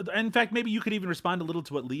 In fact, maybe you could even respond a little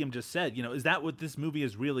to what Liam just said. Is that what this movie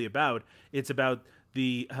is really about? It's about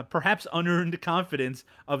the perhaps unearned confidence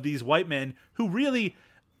of these white men who really,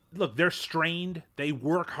 look, they're strained, they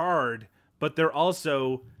work hard, but they're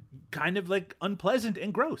also kind of like unpleasant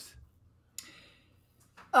and gross.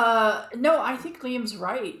 No, I think Liam's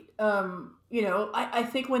right. I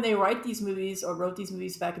think when they wrote these movies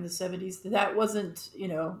back in the 70s, that wasn't,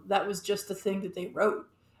 that was just the thing that they wrote.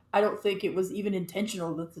 I don't think it was even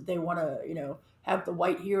intentional that they want to, have the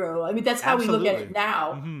white hero. I mean, that's how we look at it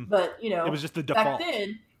now. Mhm. But, It was just the back default.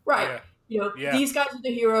 then, right. Yeah. These guys are the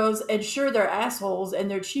heroes, and sure, they're assholes and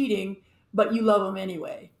they're cheating, but you love them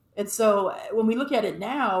anyway. And so when we look at it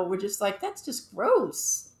now, we're just like, that's just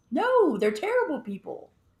gross. No, they're terrible people.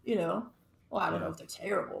 Well, I don't know if they're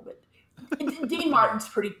terrible, but Dean Martin is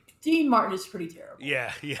pretty terrible.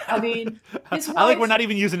 Yeah. I mean, his wife, I like we're not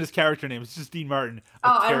even using his character name. It's just Dean Martin, a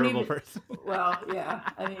I don't terrible even- person. Well, yeah.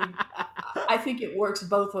 I mean, I think it works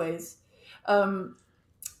both ways.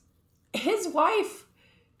 His wife,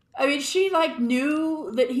 I mean, she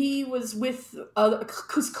knew that he was with other,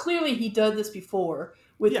 because clearly he did this before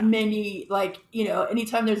with many,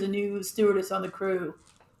 anytime there's a new stewardess on the crew,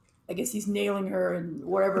 I guess he's nailing her in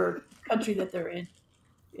whatever country that they're in,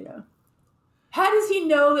 How does he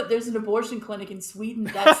know that there's an abortion clinic in Sweden?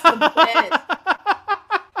 That's the best.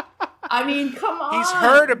 I mean, come on. He's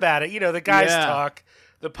heard about it. The guys Yeah. talk.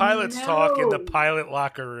 The pilots talk in the No. pilot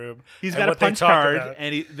locker room. He's and got a what they punch talk card, about.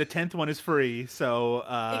 and the 10th one is free. So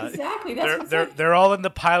Exactly. That's what I'm They're all in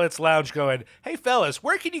the pilot's lounge going, "Hey fellas,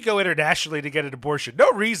 where can you go internationally to get an abortion?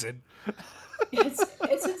 No reason."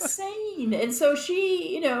 It's insane. And so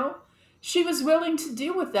she, she was willing to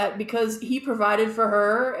deal with that because he provided for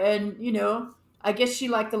her, and I guess she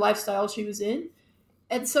liked the lifestyle she was in,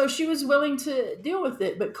 And so she was willing to deal with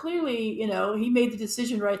it. But clearly, he made the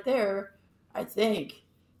decision right there, I think,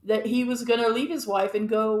 that he was going to leave his wife and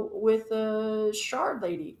go with a shard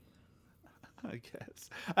lady. I guess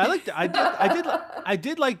I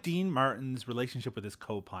did like Dean Martin's relationship with his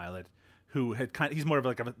co-pilot, who had he's more of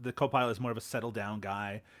like the co-pilot is more of a settled down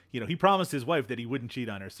guy. He promised his wife that he wouldn't cheat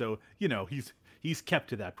on her, so he's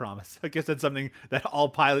kept to that promise. I guess that's something that all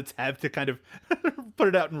pilots have to kind of put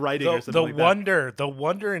it out in writing or something like that. The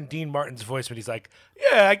wonder in Dean Martin's voice when he's like,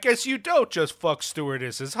 "Yeah, I guess you don't just fuck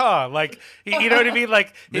stewardesses, huh?" Like, you know what I mean?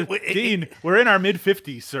 Like, Dean, we're in our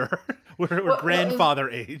mid-50s, sir. We're grandfather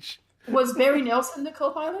age. Was Barry Nelson the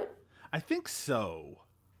co-pilot? I think so.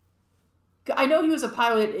 I know he was a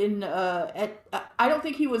pilot in. I don't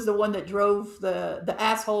think he was the one that drove the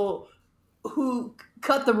asshole who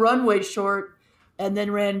cut the runway short and then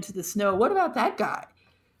ran into the snow. What about that guy?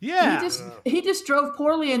 Yeah, he just drove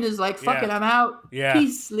poorly and is like, "Fuck it, I'm out. Yeah,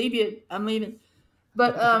 peace, leave you. I'm leaving."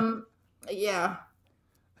 But yeah,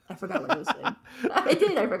 I forgot what I was saying.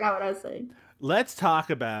 I forgot what I was saying. Let's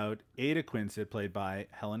talk about Ada Quinset, played by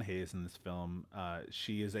Helen Hayes in this film.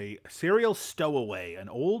 She is a serial stowaway, an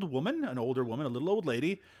older woman, a little old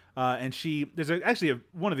lady. And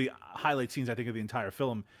one of the highlight scenes, I think, of the entire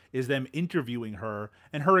film is them interviewing her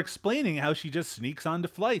and her explaining how she just sneaks onto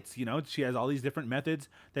flights. She has all these different methods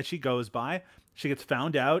that she goes by. She gets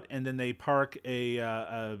found out, and then they park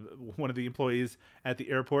one of the employees at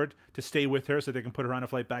the airport to stay with her so they can put her on a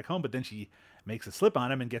flight back home. But then she makes a slip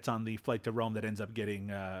on him and gets on the flight to Rome that ends up getting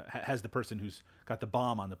has the person who's got the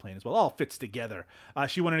bomb on the plane as well. All fits together.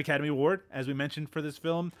 She won an Academy Award, as we mentioned, for this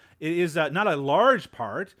film. It is not a large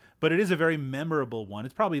part, but it is a very memorable one.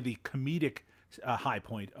 It's probably the comedic high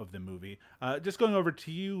point of the movie. Just going over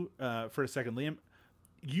to you for a second, Liam.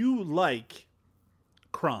 You like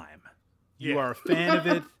crime. You are a fan of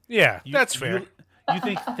it. Yeah, that's fair. You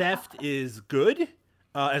think theft is good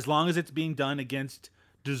as long as it's being done against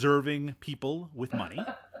deserving people with money.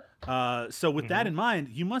 So with that in mind,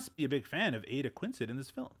 you must be a big fan of Ada Quinset in this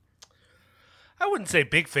film. I wouldn't say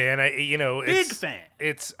big fan. Big fan.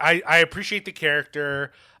 I appreciate the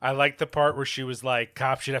character. I like the part where she was like,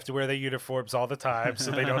 cops should have to wear their uniforms all the time so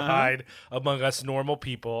they don't hide among us normal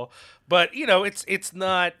people. But it's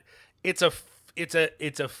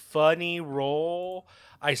a funny role.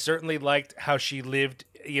 I certainly liked how she lived.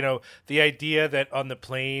 The idea that on the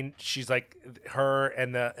plane she's like her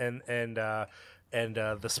and the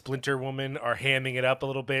Splinter woman are hamming it up a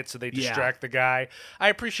little bit so they distract the guy. I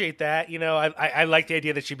appreciate that. I like the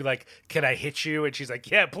idea that she'd be like, "Can I hit you?" And she's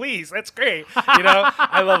like, "Yeah, please. That's great."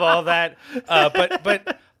 I love all that.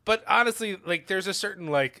 But honestly, like, there's a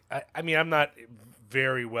certain I'm not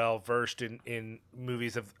very well versed in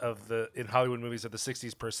movies in Hollywood movies of the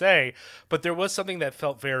 60s per se, but there was something that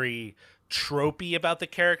felt very tropey about the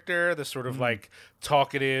character, the sort of like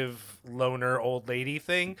talkative loner old lady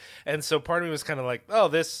thing. And so part of me was kind of like, oh,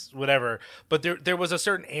 this whatever, but there was a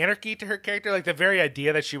certain anarchy to her character, like the very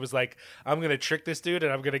idea that she was like, I'm gonna trick this dude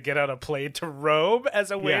and I'm gonna get on a plane to Rome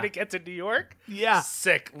as a way to get to New York.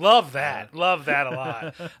 Sick. Love that a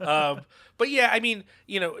lot. But yeah,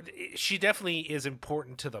 she definitely is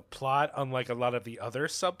important to the plot, unlike a lot of the other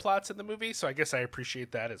subplots in the movie. So I guess I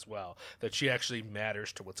appreciate that as well, that she actually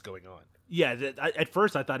matters to what's going on. Yeah, at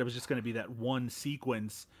first I thought it was just going to be that one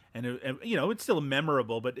sequence, and it's still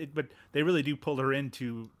memorable, but they really do pull her in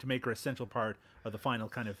to make her a central part of the final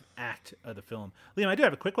kind of act of the film. Liam, I do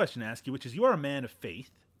have a quick question to ask you, which is, you are a man of faith.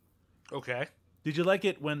 Okay. Did you like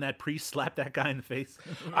it when that priest slapped that guy in the face?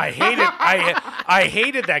 I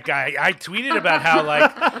hated that guy. I tweeted about how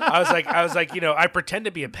I was like, I pretend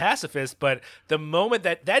to be a pacifist, but the moment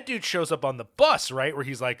that dude shows up on the bus, right, where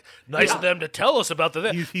he's like, nice of them to tell us about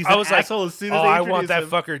the he's I was like, as soon as I want that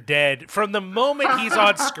fucker dead. From the moment he's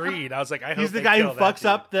on screen, I was like, I hope he's the guy who fucks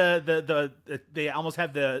up the they almost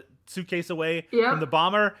have the suitcase away from the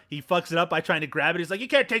bomber. He fucks it up by trying to grab it. He's like, you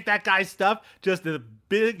can't take that guy's stuff. Just the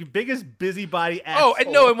biggest busybody asshole.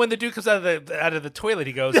 Oh, and when the dude comes out of the toilet,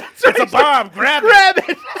 he goes, "It's a bomb! Grab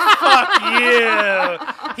it!" Fuck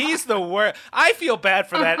you! He's the worst. I feel bad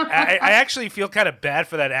for that. I actually feel kind of bad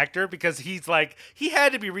for that actor, because he's like, he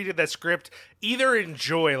had to be reading that script, either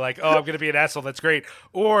enjoy like, oh, I'm gonna be an asshole, that's great,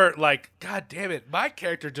 or like, God damn it, my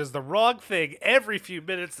character does the wrong thing every few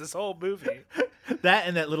minutes this whole movie. That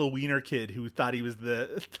and that little wiener kid who thought he was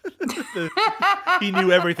he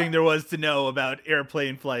knew everything there was to know about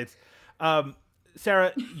airplane flights.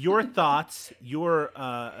 Sarah, your thoughts, your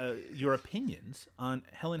opinions on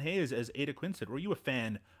Helen Hayes as Ada Quinset. Were you a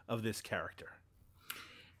fan of this character?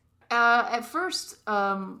 At first,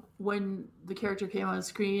 when the character came on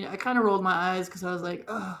screen, I kind of rolled my eyes because I was like,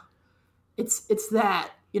 oh, it's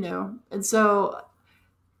that, and so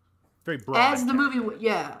very broad. As the movie,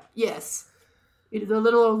 yes. The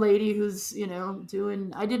little old lady who's,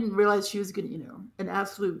 doing, I didn't realize she was going to, an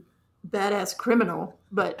absolute badass criminal,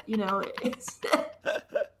 but, it's,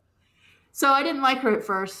 so I didn't like her at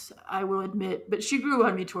first, I will admit, but she grew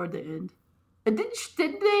on me toward the end. And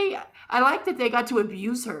didn't they, I like that they got to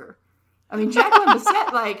abuse her. I mean, Jacqueline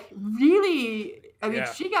Bisset, really,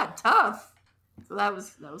 she got tough. So that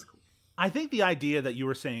was cool. I think the idea that you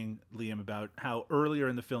were saying, Liam, about how earlier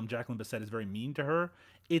in the film Jacqueline Bisset is very mean to her,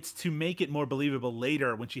 it's to make it more believable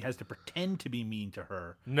later when she has to pretend to be mean to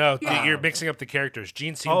her. No, you're mixing up the characters.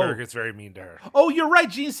 Gene Seberg is very mean to her. Oh, you're right.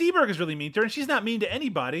 Gene Seberg is really mean to her, and she's not mean to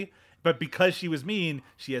anybody. But because she was mean,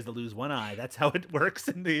 she has to lose one eye. That's how it works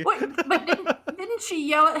in the... Wait, but didn't she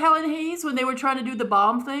yell at Helen Hayes when they were trying to do the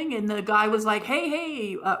bomb thing? And the guy was like,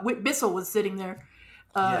 hey, Whit Bissell was sitting there.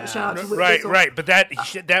 Right. But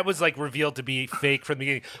that was revealed to be fake from the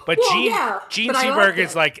beginning. But Gene Seberg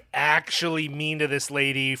is actually mean to this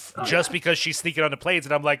lady just because she's sneaking on the planes,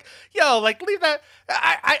 and I'm like, yo, leave that.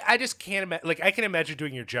 I just can't imagine. I can imagine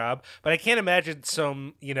doing your job, but I can't imagine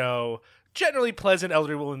some generally pleasant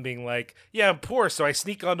elderly woman being like, yeah, I'm poor, so I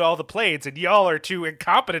sneak onto all the planes, and y'all are too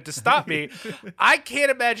incompetent to stop me. I can't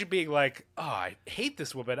imagine being like, oh, I hate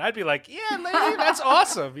this woman. I'd be like, yeah, lady, that's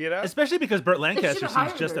awesome, Especially because Burt Lancaster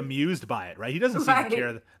seems just amused by it, right? He doesn't seem to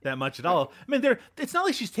care that much at all. I mean, it's not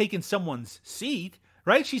like she's taking someone's seat,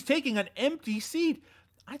 right? She's taking an empty seat.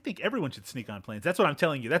 I think everyone should sneak on planes. That's what I'm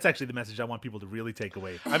telling you. That's actually the message I want people to really take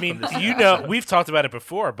away. I mean, we've talked about it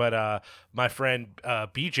before, but my friend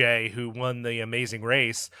BJ, who won the Amazing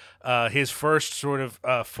Race, his first sort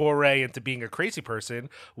of foray into being a crazy person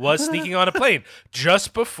was sneaking on a plane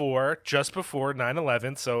just before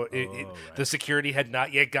 9/11. So the security had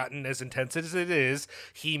not yet gotten as intense as it is.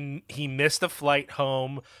 He missed a flight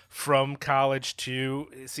home from college to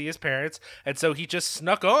see his parents, and so he just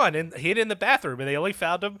snuck on and hid in the bathroom, and they only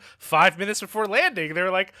found him 5 minutes before landing. They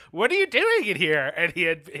were like, what are you doing in here? And he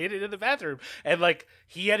had hid it in the bathroom, and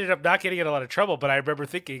he ended up not getting in a lot of trouble. But I remember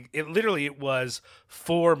thinking it was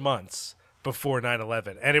 4 months before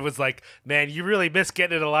 9/11, and it was like, man, you really missed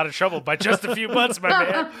getting in a lot of trouble by just a few months,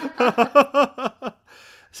 my man.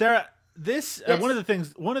 Sarah, this one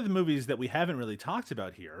of the movies that we haven't really talked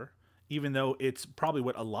about here, even though it's probably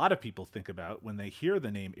what a lot of people think about when they hear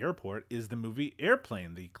the name Airport, is the movie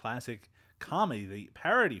Airplane, the classic comedy, the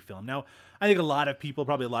parody film. Now, I think a lot of people,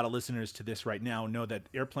 probably a lot of listeners to this right now, know that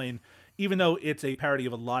Airplane, even though it's a parody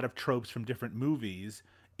of a lot of tropes from different movies,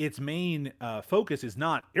 its main focus is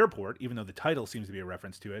not Airport, even though the title seems to be a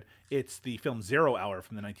reference to it. It's the film 0 Hour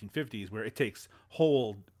from the 1950s, where it takes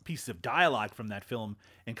whole pieces of dialogue from that film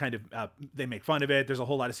and kind of they make fun of it. There's a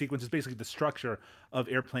whole lot of sequences. Basically, the structure of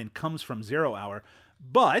Airplane comes from 0 Hour.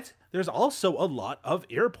 But there's also a lot of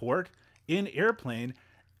Airport in Airplane.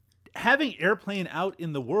 Having Airplane out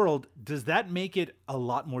in the world, does that make it a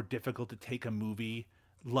lot more difficult to take a movie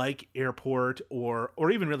like Airport or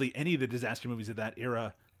even really any of the disaster movies of that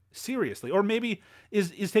era seriously? Or maybe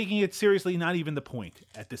is taking it seriously not even the point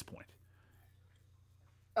at this point?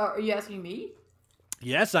 Are you asking me?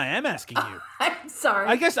 Yes, I am asking you. I'm sorry.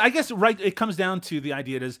 I guess right. It comes down to the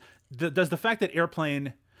idea does the fact that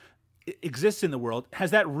Airplane exists in the world,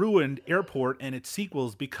 has that ruined Airport and its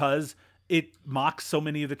sequels because it mocks so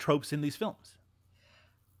many of the tropes in these films?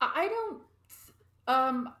 I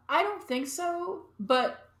don't think so,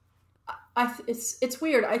 but it's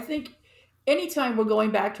weird. I think anytime we're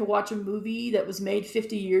going back to watch a movie that was made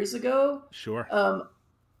 50 years ago, sure.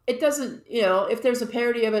 It doesn't, if there's a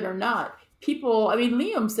parody of it or not.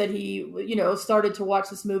 Liam said he, started to watch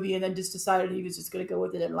this movie and then just decided he was just going to go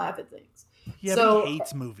with it and laugh at things. Yeah, but he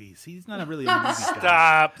hates movies. He's not really a movie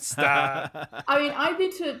guy. Stop. I've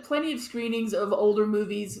been to plenty of screenings of older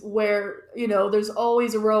movies where, there's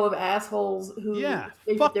always a row of assholes who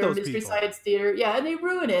fuck they're those Mystery people. Science Theater. Yeah, and they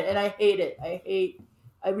ruin it, and I hate it.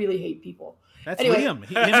 I really hate people. That's Liam.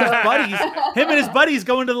 Him and his buddies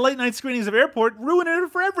going to the late night screenings of Airport, ruining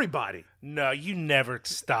it for everybody. No, you never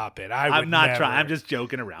stop it. I'm not trying. I'm just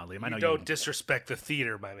joking around, Liam. I know you don't disrespect the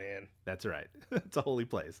theater, my man. That's right. It's a holy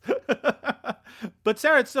place. But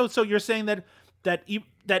Sarah, so you're saying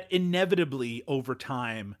that inevitably over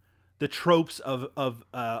time, the tropes of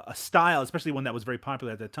a style, especially one that was very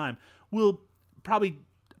popular at that time, will probably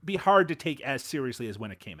be hard to take as seriously as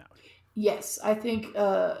when it came out. Yes, I think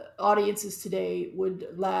audiences today would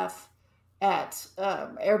laugh at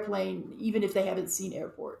Airplane even if they haven't seen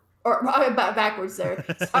Airport. Or backwards there.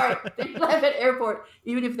 Sorry, they laugh at Airport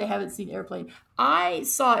even if they haven't seen Airplane. I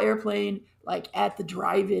saw Airplane at the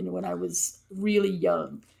drive-in when I was really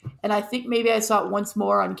young, and I think maybe I saw it once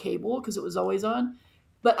more on cable because it was always on.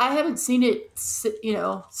 But I haven't seen it,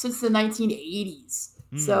 since the 1980s.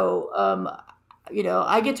 So,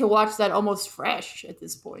 I get to watch that almost fresh at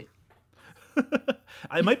this point.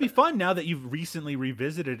 It might be fun now that you've recently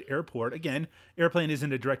revisited Airport. Again, Airplane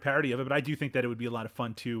isn't a direct parody of it, but I do think that it would be a lot of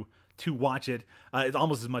fun to watch it. It's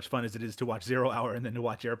almost as much fun as it is to watch Zero Hour and then to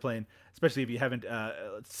watch Airplane, especially if you haven't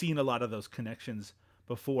seen a lot of those connections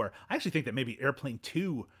before. I actually think that maybe Airplane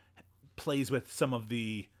 2 plays with some of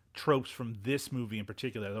the tropes from this movie in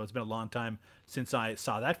particular, though it's been a long time since I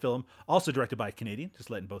saw that film. Also directed by a Canadian, just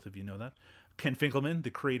letting both of you know that. Ken Finkelman,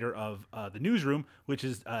 the creator of The Newsroom, which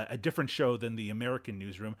is a different show than the American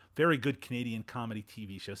Newsroom. Very good Canadian comedy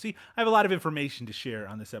TV show. See, I have a lot of information to share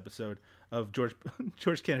on this episode of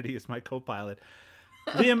George Kennedy as my co-pilot.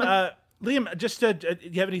 Liam, just do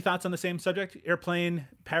you have any thoughts on the same subject? Airplane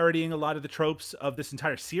parodying a lot of the tropes of this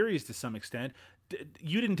entire series to some extent.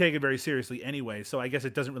 You didn't take it very seriously anyway, so I guess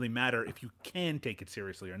it doesn't really matter if you can take it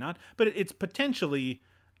seriously or not. But it's potentially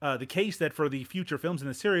the case that for the future films in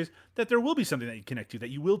the series, that there will be something that you connect to that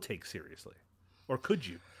you will take seriously. Or could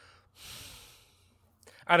you?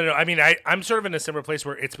 I don't know. I mean, I'm sort of in a similar place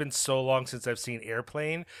where it's been so long since I've seen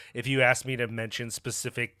Airplane. If you asked me to mention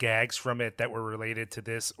specific gags from it that were related to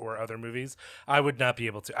this or other movies, I would not be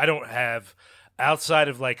able to. I don't have... Outside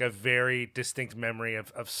of like a very distinct memory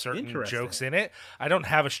of certain jokes in it, I don't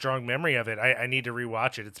have a strong memory of it. I need to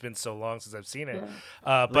rewatch it. It's been so long since I've seen it.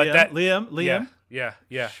 Yeah. But Liam,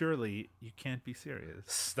 yeah. Surely you can't be serious.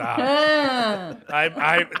 Stop.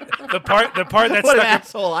 The part that's what stuck. An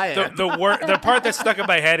asshole I am. The part that's stuck in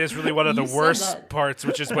my head is really one of the worst parts,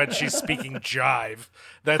 which is when she's speaking jive.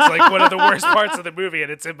 That's like one of the worst parts of the movie,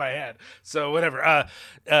 and it's in my head. So whatever.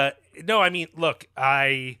 No, I mean, look,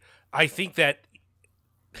 I think that.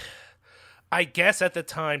 I guess at the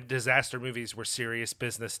time, disaster movies were serious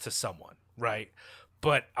business to someone, right?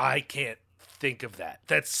 But I can't think of that.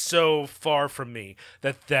 That's so far from me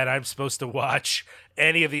that I'm supposed to watch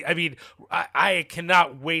any of the... I mean, I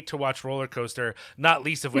cannot wait to watch Roller Coaster, not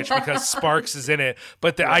least of which because Sparks is in it.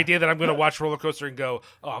 But the idea that I'm going to watch Roller Coaster and go,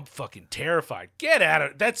 oh, I'm fucking terrified. Get out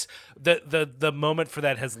of it. That's the moment for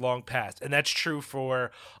that has long passed. And that's true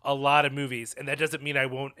for a lot of movies. And that doesn't mean I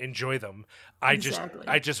won't enjoy them. I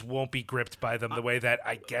just won't be gripped by them the way that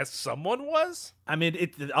I guess someone was. I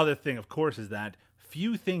mean, the other thing, of course, is that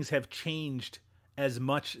few things have changed as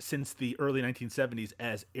much since the early 1970s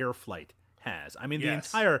as air flight has. I mean, the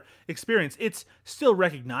entire experience, it's still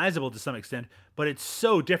recognizable to some extent, but it's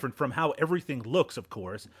so different from how everything looks, of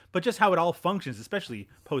course, but just how it all functions, especially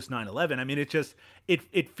post 9/11. I mean,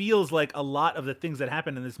 it feels like a lot of the things that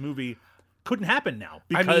happened in this movie couldn't happen now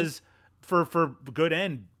because for good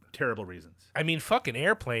and terrible reasons. I mean, fucking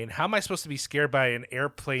Airplane. How am I supposed to be scared by an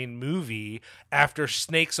airplane movie after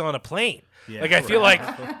Snakes on a Plane? Yeah, like, I feel like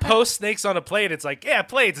post Snakes on a Plane, it's like, yeah,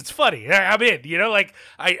 planes, it's funny. I'm in, like,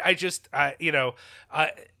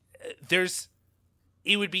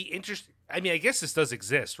 it would be interesting. I mean, I guess this does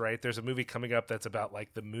exist, right? There's a movie coming up that's about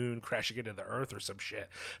like the moon crashing into the earth or some shit.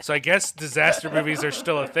 So I guess disaster movies are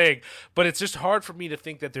still a thing, but it's just hard for me to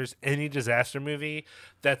think that there's any disaster movie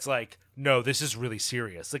that's like, no, this is really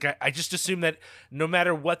serious. Like, I just assume that no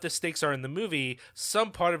matter what the stakes are in the movie,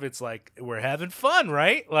 some part of it's like, we're having fun,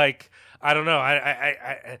 right? Like, I don't know.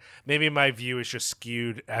 I maybe my view is just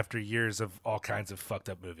skewed after years of all kinds of fucked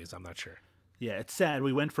up movies. I'm not sure. Yeah, it's sad.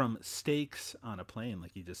 We went from steaks on a plane,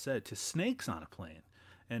 like you just said, to snakes on a plane.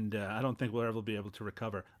 And I don't think we'll ever be able to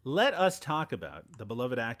recover. Let us talk about the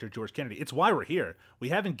beloved actor, George Kennedy. It's why we're here. We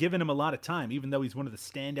haven't given him a lot of time, even though he's one of the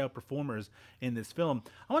standout performers in this film.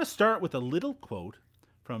 I want to start with a little quote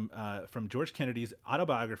from George Kennedy's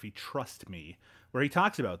autobiography, Trust Me, where he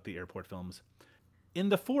talks about the airport films. In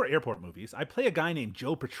the 4 airport movies, I play a guy named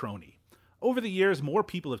Joe Petroni. Over the years, more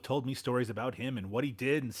people have told me stories about him and what he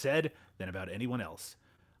did and said than about anyone else.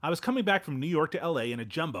 I was coming back from New York to LA in a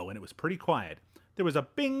jumbo, and it was pretty quiet. There was a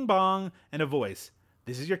bing bong and a voice.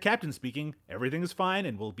 This is your captain speaking. Everything is fine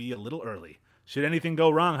and we'll be a little early. Should anything go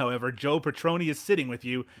wrong, however, Joe Petroni is sitting with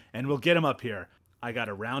you, and we'll get him up here. I got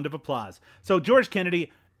a round of applause. So George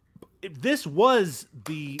Kennedy, this was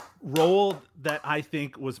the role that I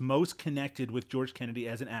think was most connected with George Kennedy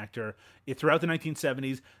as an actor throughout the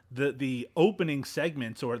 1970s. The opening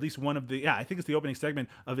segments, or at least one of the, I think it's the opening segment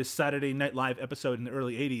of his Saturday Night Live episode in the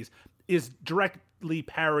early 80s, is directly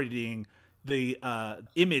parodying the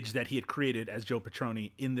image that he had created as Joe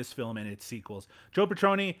Petroni in this film and its sequels. Joe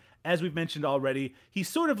Petroni, as we've mentioned already, he's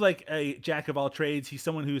sort of like a jack of all trades. He's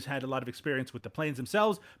someone who's had a lot of experience with the planes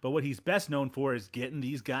themselves, but what he's best known for is getting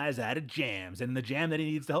these guys out of jams. And the jam that he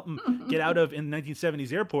needs to help them get out of in the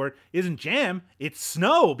 1970s airport isn't jam, it's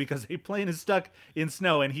snow, because a plane is stuck in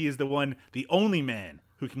snow, and he is the only man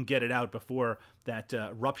who can get it out before that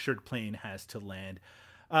ruptured plane has to land.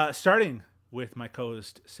 Starting with my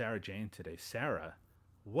co-host Sarah Jane today. Sarah,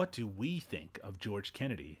 what do we think of George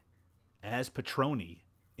Kennedy as Petroni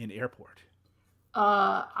in Airport?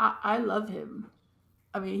 I love him.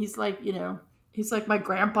 I mean, he's like, he's like my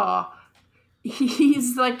grandpa.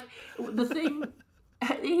 He's like the thing.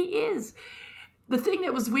 He is. The thing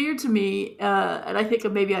that was weird to me, and I think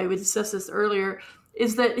maybe I would discuss this earlier,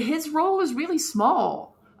 is that his role is really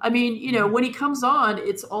small. I mean, when he comes on,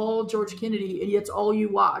 it's all George Kennedy, and it's all you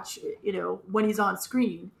watch, when he's on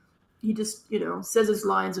screen. He just, says his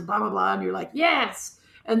lines and blah, blah, blah, and you're like, yes!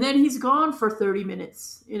 And then he's gone for 30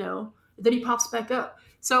 minutes, then he pops back up.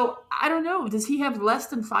 So, I don't know. Does he have less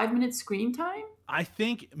than 5 minutes screen time? I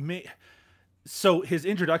think, so his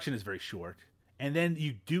introduction is very short, and then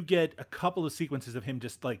you do get a couple of sequences of him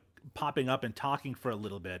just, like, popping up and talking for a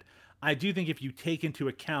little bit. I do think if you take into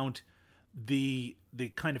account the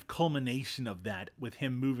kind of culmination of that with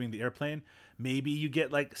him moving the airplane, maybe you get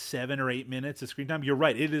like 7 or 8 minutes of screen time. You're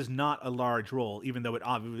right. It is not a large role, even though it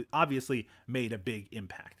obviously made a big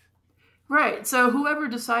impact. Right. So whoever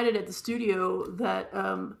decided at the studio that,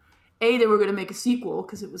 they were going to make a sequel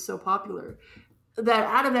because it was so popular, that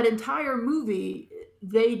out of that entire movie,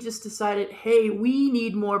 they just decided, hey, we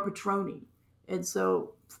need more Petroni. And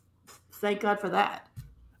so thank God for that.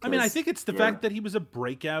 I mean, I think it's the fact that he was a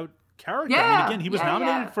breakout character. I mean, again, he was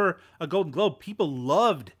nominated for a Golden Globe. People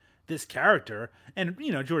loved this character, and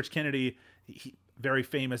George Kennedy, very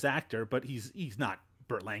famous actor, but he's not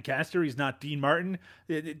Burt Lancaster. He's not Dean Martin.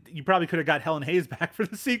 You probably could have got Helen Hayes back for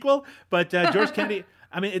the sequel, but George Kennedy.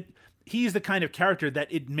 I mean, he's the kind of character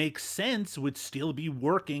that it makes sense would still be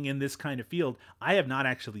working in this kind of field. I have not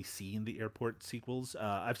actually seen the Airport sequels.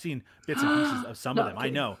 I've seen bits and pieces of some of them. I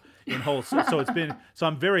know in whole. So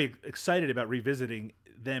I'm very excited about revisiting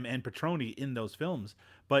them and Petroni in those films.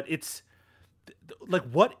 But it's like,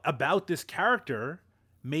 what about this character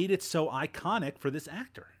made it so iconic for this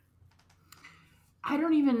actor? I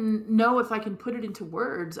don't even know if I can put it into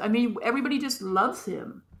words. I mean, everybody just loves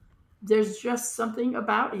him. There's just something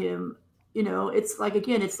about him. It's like,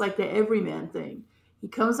 again, it's like the everyman thing. He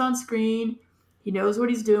comes on screen, he knows what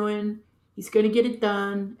he's doing, he's going to get it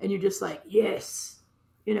done, and you're just like, yes.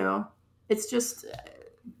 It's just,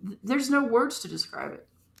 there's no words to describe it.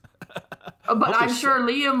 But I'm sure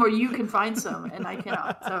Liam or you can find some, and I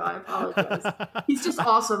cannot, so I apologize. He's just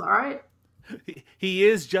awesome, all right? He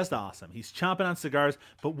is just awesome. He's chomping on cigars,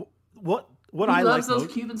 but what I like most... He loves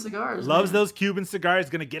those Cuban cigars. Loves those Cuban cigars.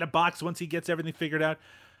 Going to get a box once he gets everything figured out.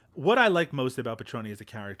 What I like most about Petroni as a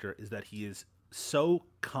character is that he is so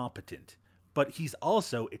competent, but he's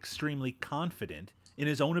also extremely confident in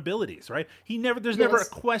his own abilities, right? There's never a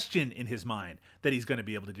question in his mind that he's going to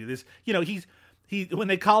be able to do this. When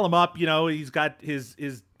they call him up, he's got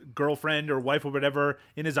his girlfriend or wife or whatever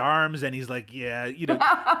in his arms, and he's like,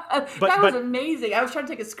 that was amazing. I was trying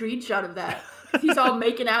to take a screenshot of that. He's all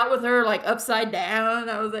making out with her like upside down.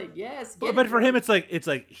 I was like, yes. But for him, it's like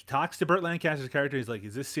he talks to Burt Lancaster's character. He's like,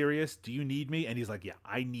 is this serious? Do you need me? And he's like, yeah,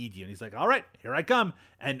 I need you. And he's like, all right, here I come.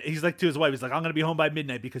 And he's like to his wife, he's like, I'm going to be home by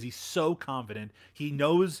midnight, because he's so confident. He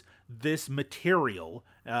knows this material,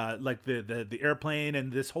 like the airplane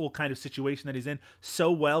and this whole kind of situation that he's in,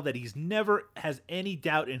 so well that he's never has any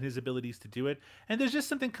doubt in his abilities to do it. And there's just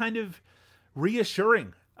something kind of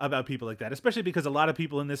reassuring about people like that, especially because a lot of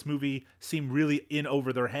people in this movie seem really in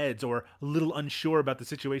over their heads or a little unsure about the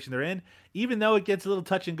situation they're in. Even though it gets a little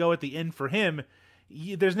touch and go at the end for him,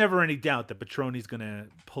 there's never any doubt that Petroni's going to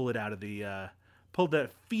pull the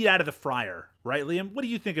feet out of the fryer. Right, Liam? What do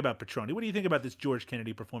you think about Petroni? What do you think about this George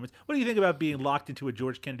Kennedy performance? What do you think about being locked into a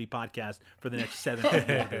George Kennedy podcast for the next 7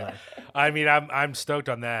 years? I mean, I'm stoked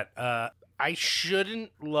on that. I shouldn't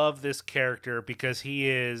love this character because he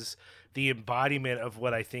is the embodiment of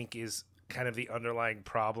what I think is kind of the underlying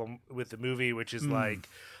problem with the movie, which is like,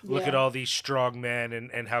 look at all these strong men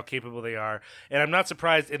and how capable they are. And I'm not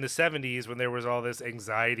surprised in the 70s when there was all this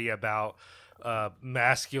anxiety about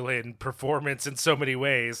masculine performance in so many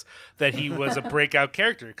ways that he was a breakout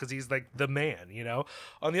character, because he's like the man,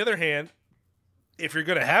 On the other hand, if you're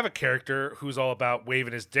going to have a character who's all about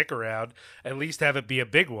waving his dick around, at least have it be a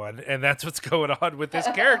big one. And that's what's going on with this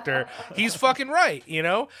character. He's fucking right,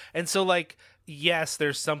 And so, like, yes,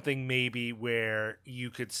 there's something maybe where you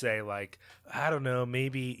could say, like, I don't know,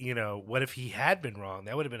 maybe, what if he had been wrong?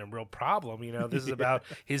 That would have been a real problem. This is about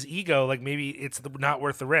his ego. Like, maybe it's not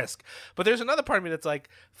worth the risk. But there's another part of me that's like,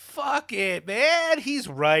 fuck it, man. He's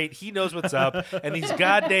right. He knows what's up. And these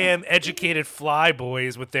goddamn educated fly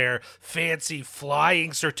boys with their fancy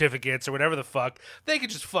flying certificates or whatever the fuck, they could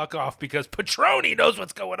just fuck off because Petroni knows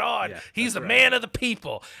what's going on. Yeah, he's the man of the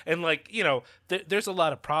people. And, like, there's a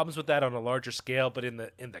lot of problems with that on a larger scale, but in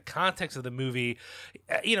the context of the movie,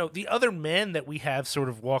 the other men that we have sort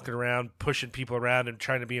of walking around, pushing people around and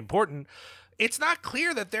trying to be important, it's not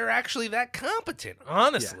clear that they're actually that competent,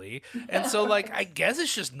 honestly. Yeah. And so, like, I guess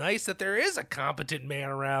it's just nice that there is a competent man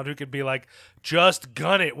around who can be like, just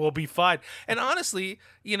gun it, we'll be fine. And honestly,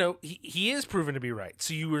 he is proven to be right.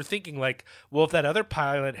 So you were thinking, like, well, if that other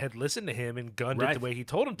pilot had listened to him and gunned it the way he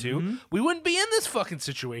told him to, we wouldn't be in this fucking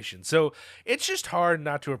situation. So it's just hard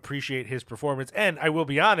not to appreciate his performance. And I will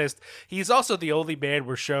be honest, he's also the only man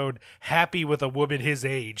we're shown happy with a woman his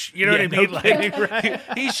age. You know what I mean? Like,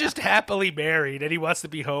 he's just happily married and he wants to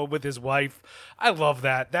be home with his wife. I love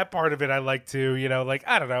that. That part of it I like too. Like,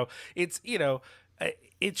 I don't know.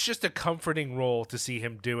 It's just a comforting role to see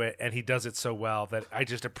him do it, and he does it so well that I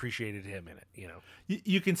just appreciated him in it.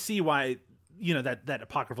 You can see why, that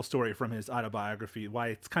apocryphal story from his autobiography, why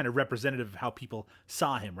it's kind of representative of how people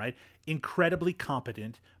saw him, right? Incredibly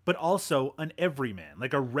competent, but also an everyman,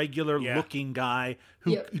 like a regular looking guy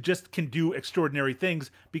who just can do extraordinary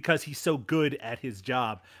things because he's so good at his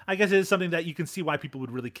job. I guess it is something that you can see why people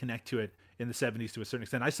would really connect to it in the 70s to a certain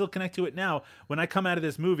extent. I still connect to it now. When I come out of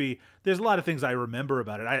this movie, there's a lot of things I remember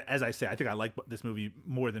about it. As I say, I think I like this movie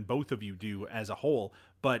more than both of you do as a whole.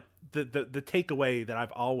 But the takeaway that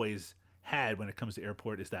I've always had when it comes to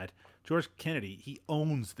Airport is that George Kennedy, he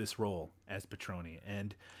owns this role as Petroni.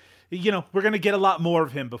 And, we're going to get a lot more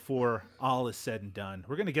of him before all is said and done.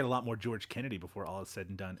 We're going to get a lot more George Kennedy before all is said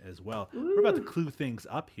and done as well. We're about to clue things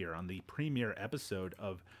up here on the premiere episode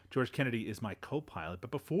of George Kennedy is My Co-Pilot.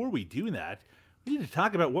 But before we do that, we need to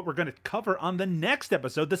talk about what we're going to cover on the next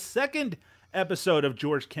episode, the second episode of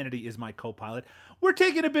George Kennedy is My Co-Pilot. We're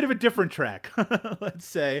taking a bit of a different track, let's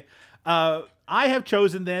say. I have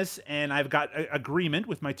chosen this, and I've got agreement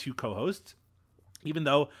with my two co-hosts. Even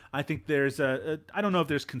though I think there's I don't know if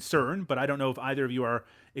there's concern, but I don't know if either of you are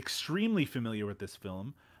extremely familiar with this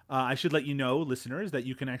film. I should let you know, listeners, that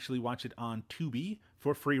you can actually watch it on Tubi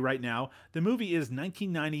for free right now. The movie is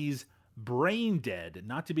 1990's Brain Dead,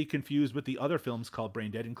 not to be confused with the other films called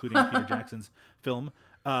Brain Dead, including Peter Jackson's film.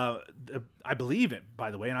 I believe it,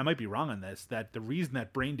 by the way, and I might be wrong on this, that the reason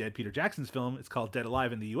that Brain Dead, Peter Jackson's film, is called Dead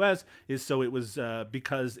Alive in the U.S. is so it was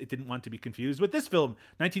because it didn't want to be confused with this film,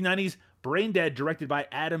 1990's Brain Dead, directed by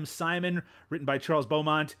Adam Simon, written by Charles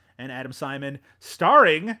Beaumont and Adam Simon,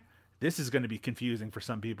 starring, this is going to be confusing for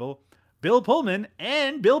some people, Bill Pullman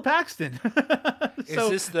and Bill Paxton.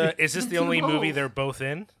 Is this the only movie they're both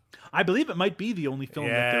in? I believe it might be the only film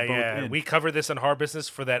that they're both in. We covered this on Hard Business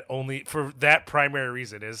for that primary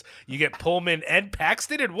reason is you get Pullman and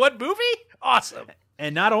Paxton in one movie? Awesome.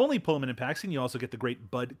 And not only Pullman and Paxton, you also get the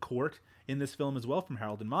great Bud Cort in this film as well from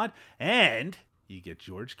Harold and Maude. And you get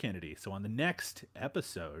George Kennedy. So on the next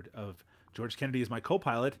episode of George Kennedy is My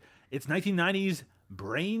Co-Pilot, it's 1990's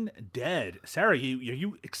Brain Dead. Sarah, are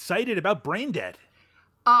you excited about Brain Dead?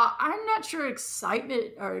 I'm not sure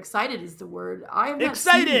excited is the word. I've not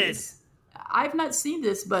seen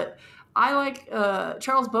this, but I like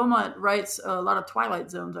Charles Beaumont writes a lot of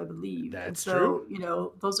Twilight Zones, I believe. That's true.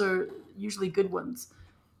 Those are usually good ones.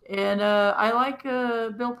 And I like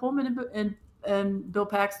Bill Pullman and Bill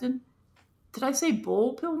Paxton. Did I say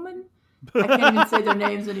Bull Pullman? I can't even say their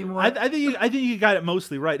names anymore. I think you got it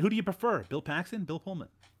mostly right. Who do you prefer, Bill Paxton, Bill Pullman?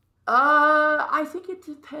 I think it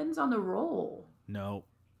depends on the role. No.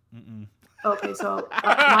 Mm-mm. Okay, so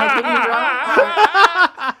my opinion wrong.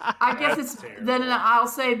 I guess it's terrible. Then I'll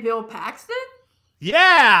say Bill Paxton.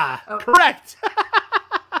 Yeah, correct.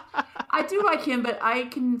 I do like him, but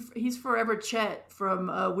he's forever Chet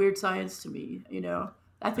from Weird Science to me.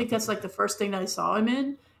 I think that's like the first thing that I saw him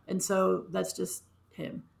in, and so that's just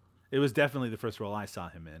him. It was definitely the first role I saw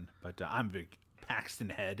him in, but I'm a big Paxton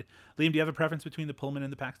head. Liam, do you have a preference between the Pullman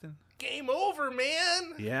and the Paxton? Game over,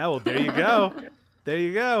 man. Yeah, well, there you go. There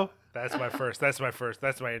you go. That's my first. That's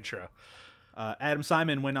my intro. Adam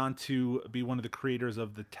Simon went on to be one of the creators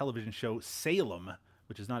of the television show Salem,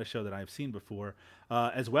 which is not a show that I've seen before,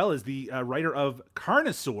 as well as the writer of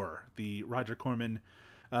Carnosaur, the Roger Corman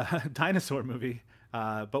dinosaur movie.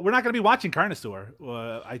 But we're not going to be watching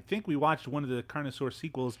Carnosaur. I think we watched one of the Carnosaur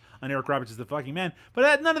sequels on Eric Roberts' The Fucking Man,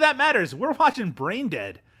 but none of that matters. We're watching Brain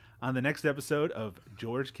Dead. on the next episode of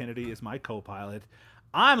George Kennedy is My Co-Pilot.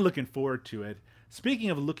 I'm looking forward to it. Speaking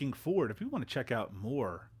of looking forward, if you want to check out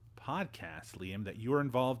more podcasts, Liam, that you're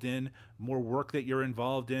involved in, more work that you're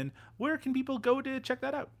involved in, where can people go to check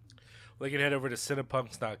that out? Well, you can head over to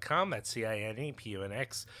cinepunks.com. That's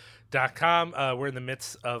CINEPUNX.com. We're in the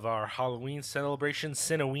midst of our Halloween celebration,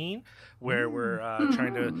 Cineween, where we're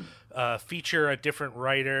trying to feature a different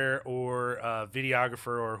writer or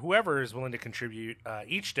videographer or whoever is willing to contribute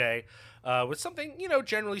each day with something,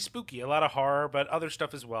 generally spooky. A lot of horror, but other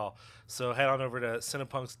stuff as well. So head on over to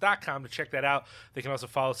cinepunks.com to check that out. They can also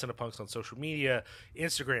follow Cinepunks on social media,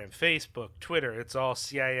 Instagram, Facebook, Twitter. It's all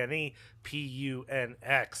CINEPUNX.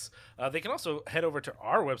 They can also head over to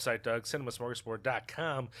our website, Doug,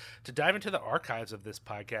 cinemasmorgasbord.com, to dive into the archives of this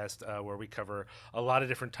podcast, where we cover a lot of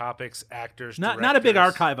different topics, actors, not a big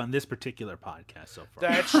archive on this particular podcast so far.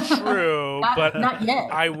 That's true, but not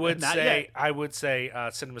yet. I would say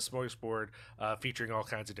Cinema Smorgasbord, featuring all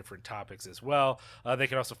kinds of different topics as well. They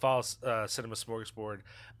can also follow Cinema Smorgasbord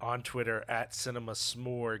on Twitter at Cinema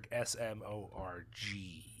Smorg, SMORG.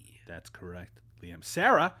 That's correct, Liam.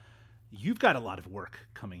 Sarah, you've got a lot of work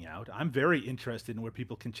coming out. I'm very interested in where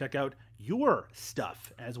people can check out your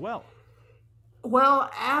stuff as well. Well,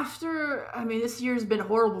 this year's been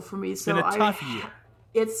horrible for me. So been a tough year.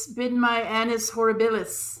 It's been my annus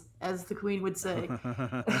horribilis, as the Queen would say.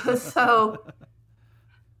 So,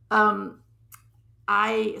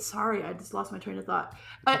 I just lost my train of thought.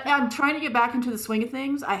 I'm trying to get back into the swing of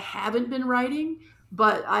things. I haven't been writing,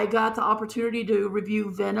 but I got the opportunity to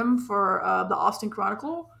review Venom for the Austin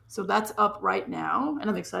Chronicle. So that's up right now, and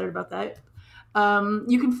I'm excited about that.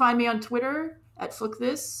 You can find me on Twitter at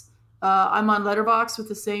FlickThis. I'm on Letterboxd with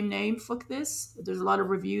the same name, FlickThis. There's a lot of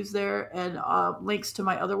reviews there and links to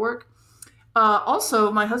my other work.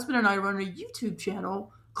 Also, my husband and I run a YouTube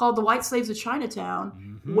channel called The White Slaves of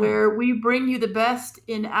Chinatown, where we bring you the best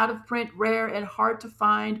in out-of-print, rare, and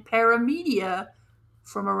hard-to-find paramedia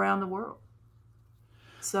from around the world.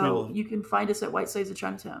 So you can find us at White Slaves of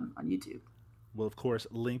Chinatown on YouTube. We'll, of course,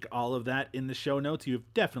 link all of that in the show notes. You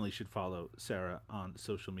definitely should follow Sarah on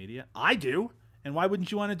social media. I do. And why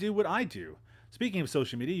wouldn't you want to do what I do? Speaking of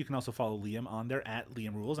social media, you can also follow Liam on there at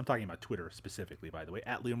Liam Rules. I'm talking about Twitter specifically, by the way,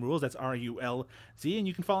 at Liam Rules. That's RULZ. And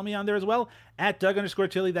you can follow me on there as well at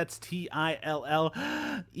Doug_Tilley. That's TILLEY.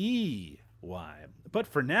 But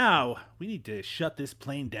for now, we need to shut this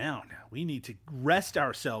plane down. We need to rest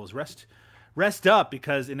ourselves, rest up,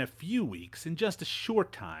 because in a few weeks, in just a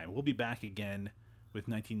short time, we'll be back again with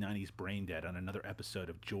 1990s Brain Dead on another episode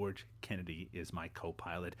of George Kennedy is My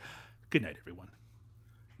Co-Pilot. Good night, everyone.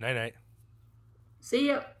 Night-night. See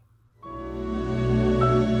ya.